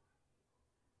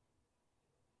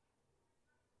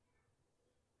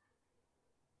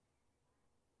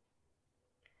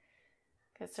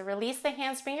 Good, so release the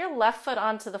hands, bring your left foot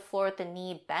onto the floor with the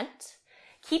knee bent.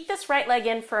 Keep this right leg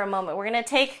in for a moment. We're going to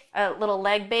take a little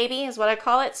leg baby is what I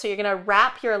call it. So you're going to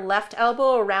wrap your left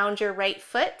elbow around your right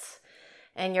foot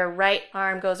and your right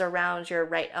arm goes around your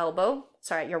right elbow,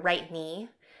 your right knee.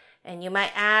 And you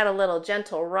might add a little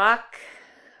gentle rock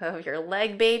of your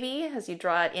leg baby as you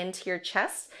draw it into your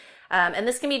chest. And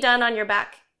this can be done on your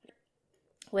back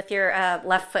with your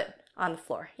left foot on the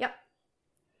floor. Yep.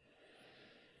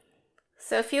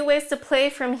 So a few ways to play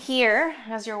from here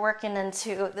as you're working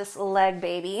into this leg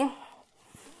baby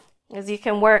is you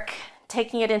can work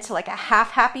taking it into like a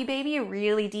half happy baby,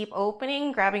 really deep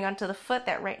opening, grabbing onto the foot,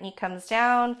 that right knee comes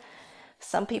down.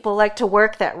 Some people like to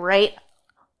work that right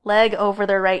leg over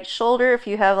their right shoulder. If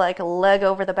you have like a leg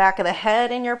over the back of the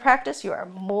head in your practice, you are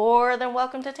more than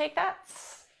welcome to take that.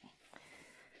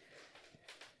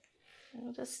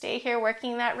 We'll just stay here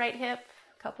working that right hip.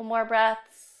 A couple more breaths.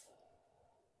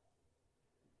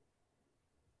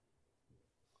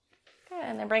 Good,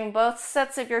 and then bring both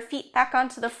sets of your feet back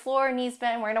onto the floor, knees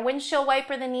bent. We're going to windshield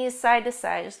wiper the knees side to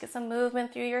side. Just get some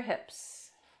movement through your hips.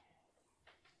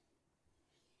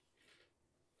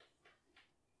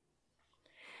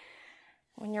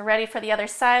 When you're ready for the other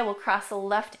side, we'll cross the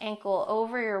left ankle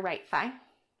over your right thigh.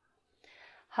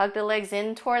 Hug the legs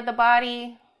in toward the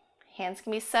body. Hands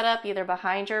can be set up either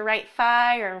behind your right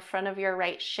thigh or in front of your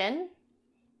right shin.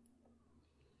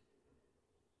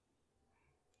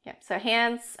 Yep, so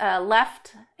hands,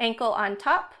 left ankle on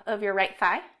top of your right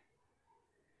thigh.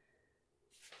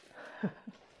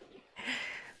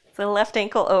 So left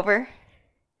ankle over.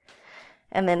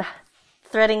 And then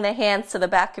threading the hands to the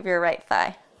back of your right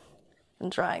thigh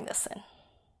and drawing this in.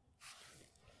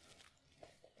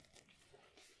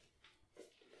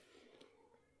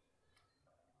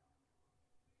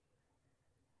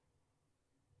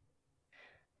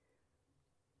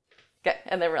 Good,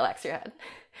 and then relax your head.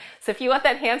 So if you want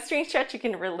that hamstring stretch, you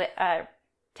can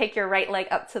take your right leg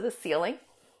up to the ceiling.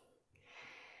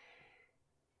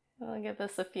 We'll give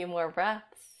this a few more breaths.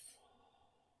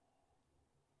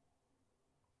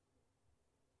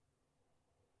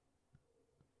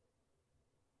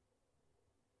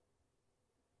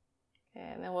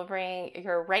 And then we'll bring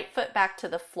your right foot back to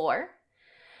the floor.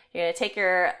 You're going to take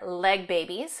your leg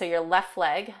baby, so your left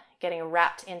leg getting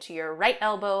wrapped into your right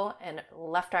elbow and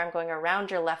left arm going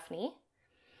around your left knee.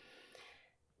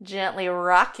 Gently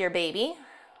rock your baby,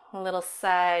 a little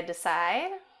side to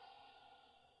side.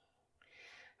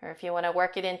 Or if you want to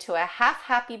work it into a half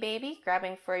happy baby,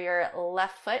 grabbing for your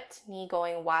left foot, knee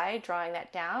going wide, drawing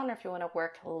that down. Or if you want to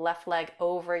work left leg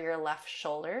over your left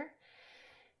shoulder.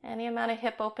 Any amount of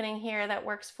hip opening here that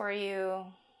works for you.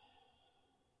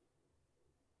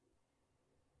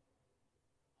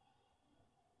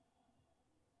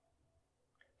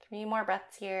 Three more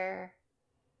breaths here.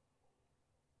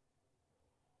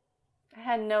 I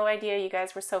had no idea you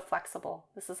guys were so flexible.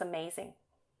 This is amazing.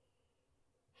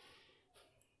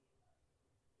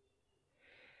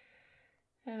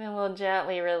 And then we'll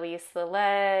gently release the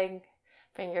leg.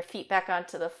 Bring your feet back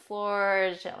onto the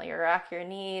floor. Gently rock your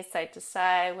knees side to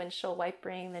side. Windshield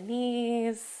wipering the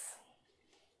knees.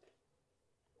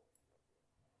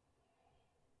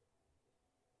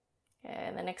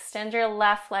 And then extend your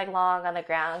left leg long on the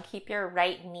ground. Keep your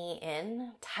right knee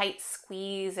in. Tight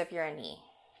squeeze of your knee.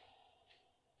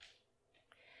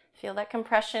 Feel that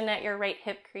compression at your right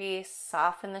hip crease.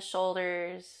 Soften the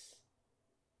shoulders.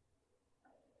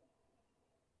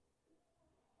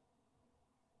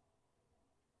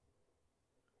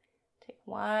 Take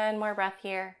one more breath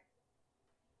here.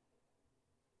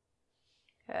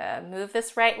 Move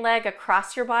this right leg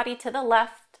across your body to the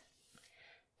left.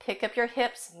 Pick up your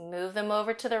hips, move them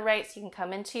over to the right so you can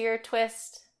come into your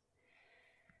twist.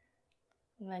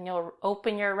 And then you'll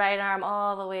open your right arm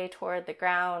all the way toward the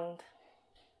ground.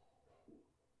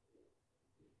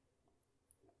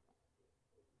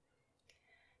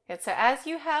 Good, so as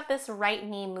you have this right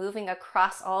knee moving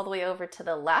across all the way over to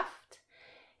the left,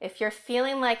 if you're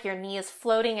feeling like your knee is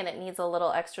floating and it needs a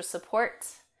little extra support,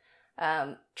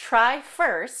 try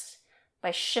first by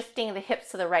shifting the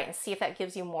hips to the right and see if that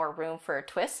gives you more room for a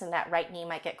twist, and that right knee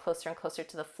might get closer and closer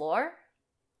to the floor.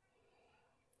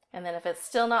 And then if it's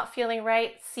still not feeling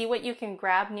right, see what you can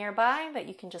grab nearby that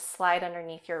you can just slide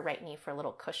underneath your right knee for a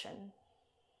little cushion.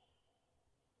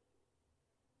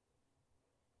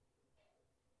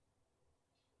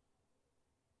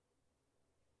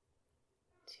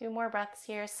 Two more breaths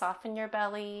here. Soften your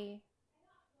belly.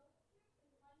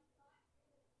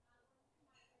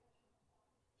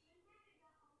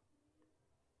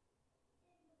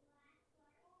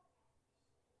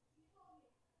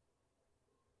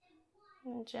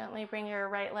 And gently bring your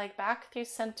right leg back through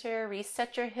center.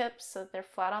 Reset your hips so that they're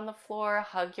flat on the floor.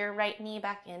 Hug your right knee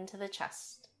back into the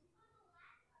chest.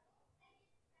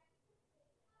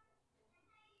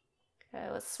 Okay,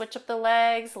 let's switch up the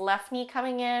legs. Left knee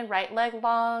coming in, right leg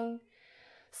long.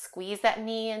 Squeeze that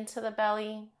knee into the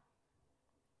belly.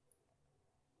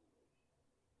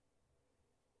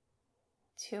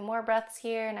 2 more breaths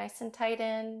here, nice and tight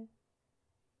in.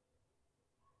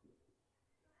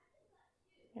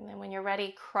 And then when you're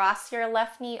ready, cross your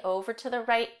left knee over to the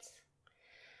right.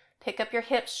 Pick up your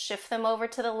hips, shift them over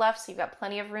to the left so you've got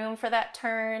plenty of room for that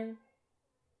turn.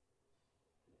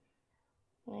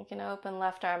 And you can open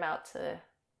left arm out to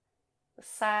the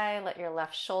side. Let your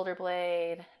left shoulder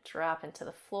blade drop into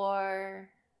the floor.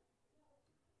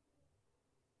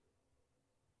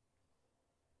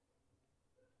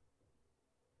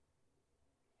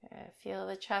 Feel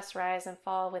the chest rise and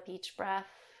fall with each breath.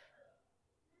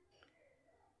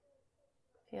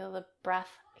 Feel the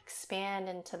breath expand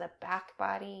into the back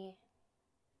body.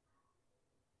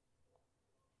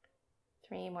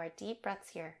 3 more deep breaths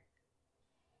here.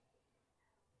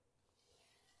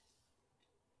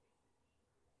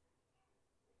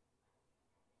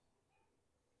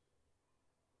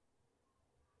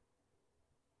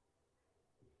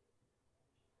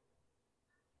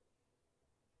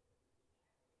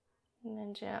 And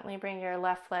then gently bring your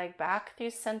left leg back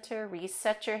through center.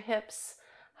 Reset your hips.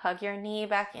 Hug your knee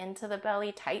back into the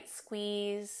belly. Tight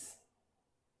squeeze.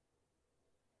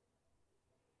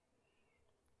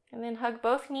 And then hug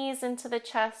both knees into the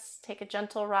chest. Take a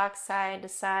gentle rock side to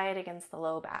side against the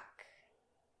low back.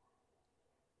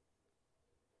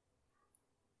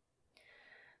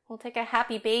 We'll take a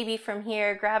happy baby from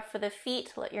here. Grab for the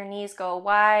feet. Let your knees go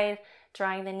wide,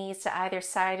 drawing the knees to either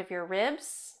side of your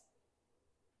ribs.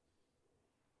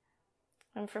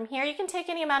 And from here, you can take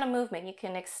any amount of movement. You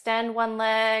can extend one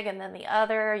leg and then the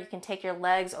other. You can take your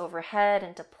legs overhead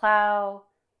into plow.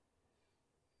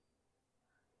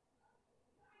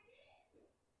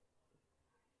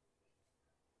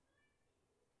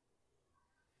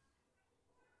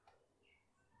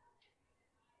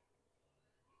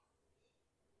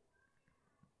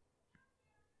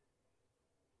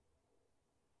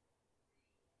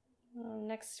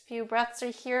 Next few breaths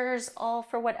are yours, all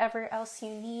for whatever else you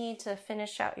need to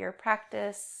finish out your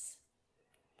practice.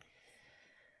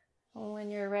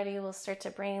 When you're ready, we'll start to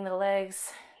bring the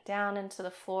legs down into the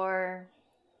floor.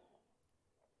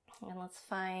 And let's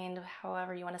find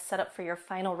however you want to set up for your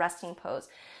final resting pose.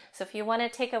 So if you want to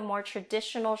take a more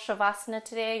traditional Shavasana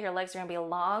today, your legs are going to be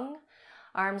long,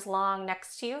 arms long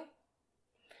next to you.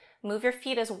 Move your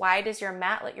feet as wide as your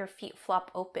mat. Let your feet flop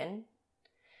open.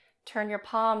 Turn your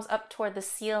palms up toward the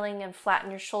ceiling and flatten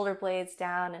your shoulder blades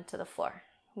down into the floor.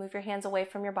 Move your hands away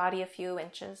from your body a few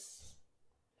inches.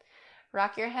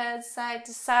 Rock your head side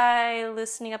to side,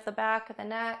 loosening up the back of the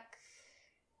neck.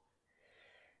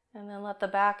 And then let the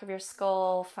back of your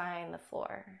skull find the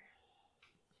floor.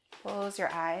 Close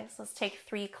your eyes. Let's take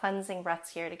 3 cleansing breaths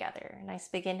here together. Nice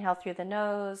big inhale through the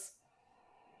nose.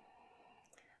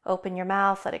 Open your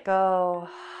mouth, let it go.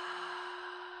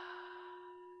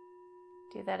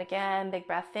 Do that again, big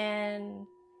breath in.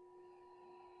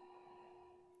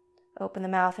 Open the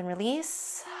mouth and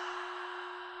release.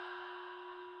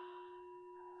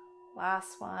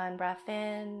 Last one, breath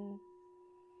in.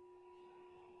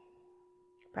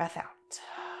 Breath out.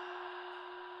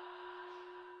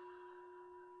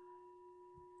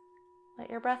 Let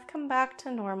your breath come back to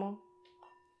normal.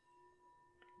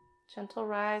 Gentle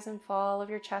rise and fall of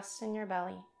your chest and your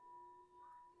belly.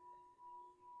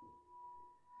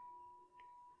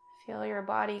 Feel your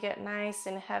body get nice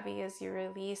and heavy as you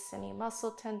release any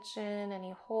muscle tension,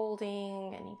 any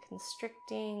holding, any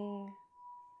constricting.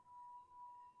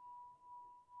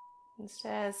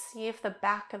 Instead, see if the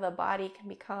back of the body can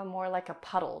become more like a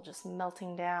puddle, just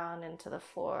melting down into the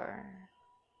floor.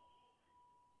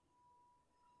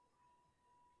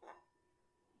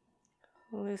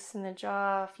 Loosen the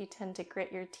jaw. If you tend to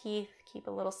grit your teeth, keep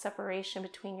a little separation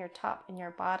between your top and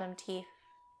your bottom teeth.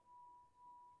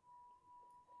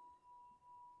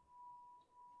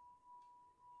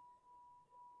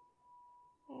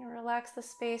 Relax the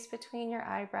space between your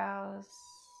eyebrows.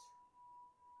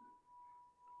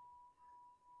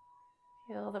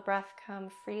 Feel the breath come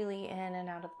freely in and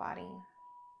out of the body.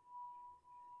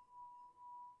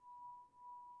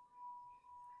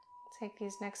 Take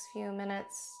these next few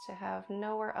minutes to have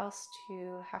nowhere else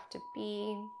to have to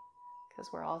be,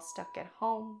 because we're all stuck at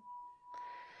home.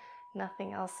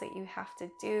 Nothing else that you have to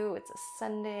do. It's a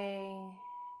Sunday.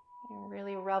 You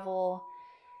really revel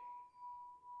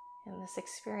in this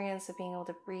experience of being able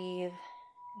to breathe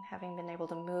and having been able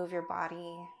to move your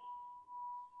body.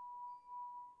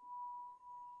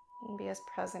 and be as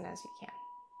present as you can.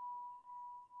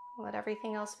 Let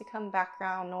everything else become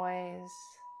background noise.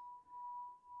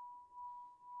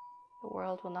 The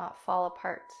world will not fall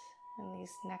apart in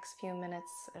these next few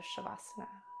minutes of Shavasana.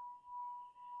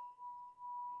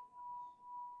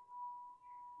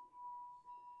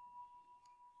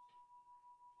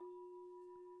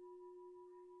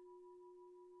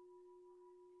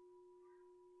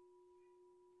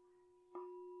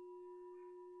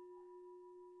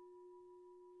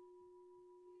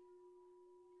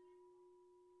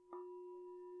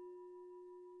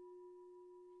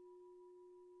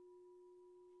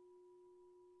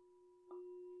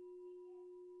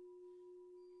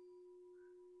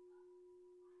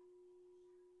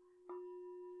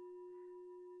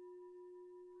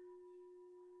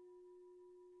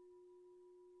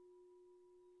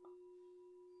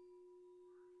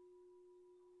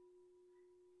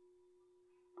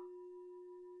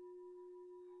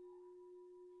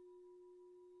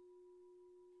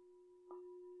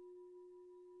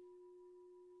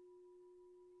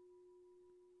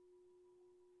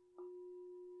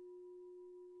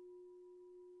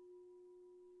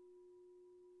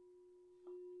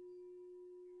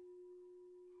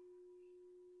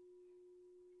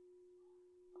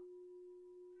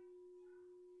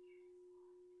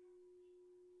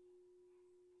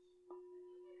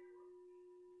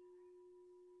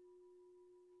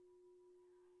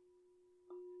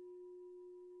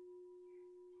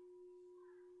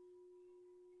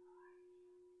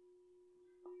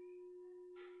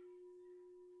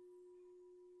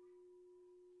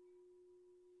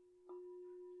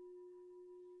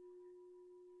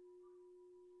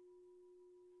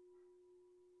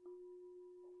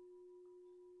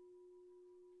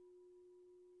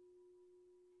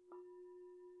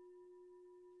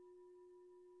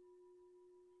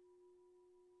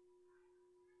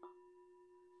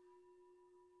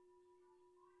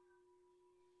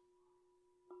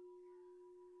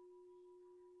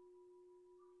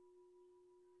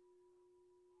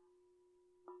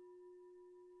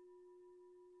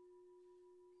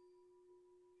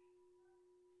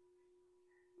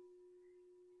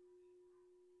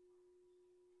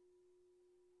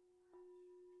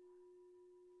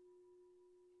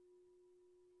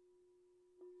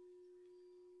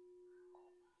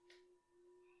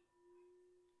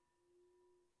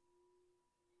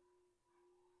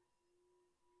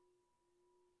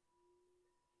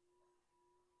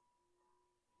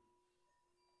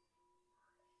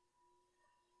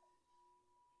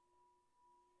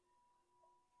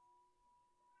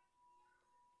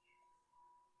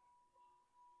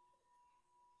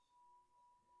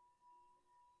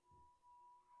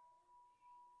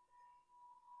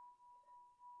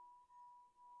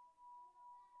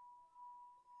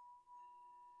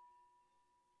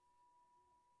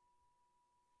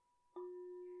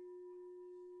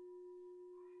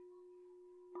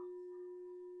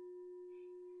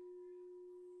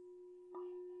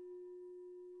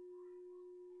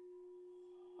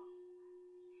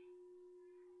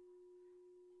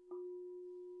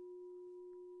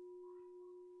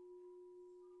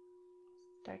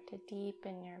 Start to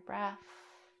deepen your breath.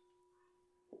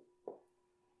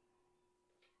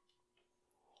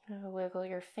 Wiggle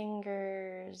your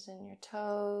fingers and your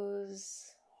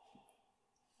toes.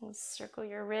 Circle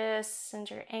your wrists and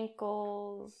your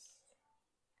ankles.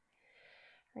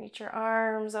 Reach your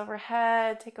arms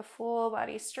overhead. Take a full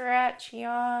body stretch,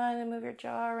 yawn, and move your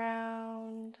jaw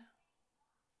around.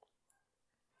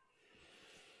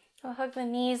 So hug the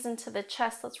knees into the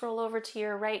chest. Let's roll over to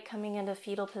your right, coming into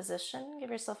fetal position. Give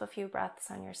yourself a few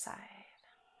breaths on your side.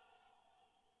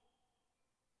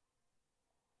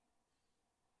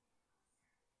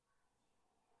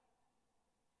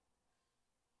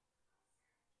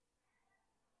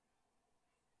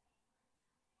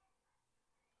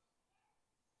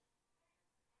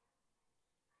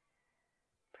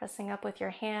 Pressing up with your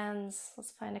hands,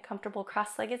 let's find a comfortable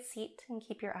cross-legged seat and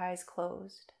keep your eyes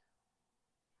closed.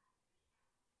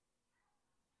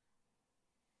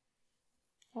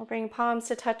 We'll bring palms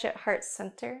to touch at heart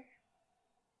center.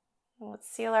 And let's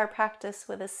seal our practice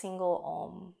with a single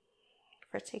Om.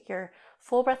 First, take your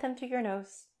full breath in through your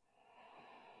nose.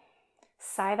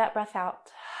 Sigh that breath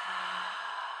out.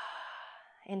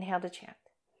 Inhale to chant.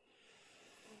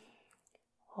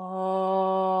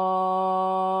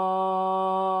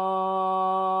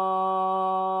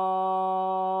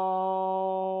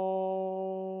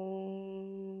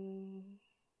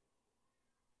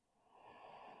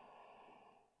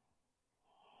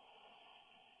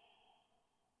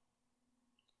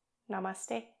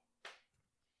 Namaste.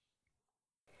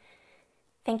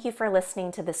 Thank you for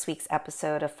listening to this week's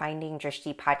episode of Finding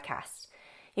Drishti podcast.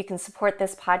 You can support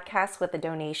this podcast with a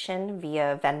donation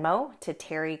via Venmo to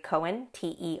Terry Cohen,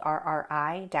 TERRI-KOEN,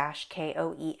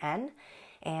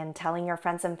 and telling your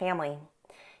friends and family.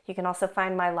 You can also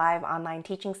find my live online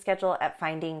teaching schedule at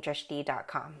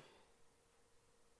findingdrishti.com.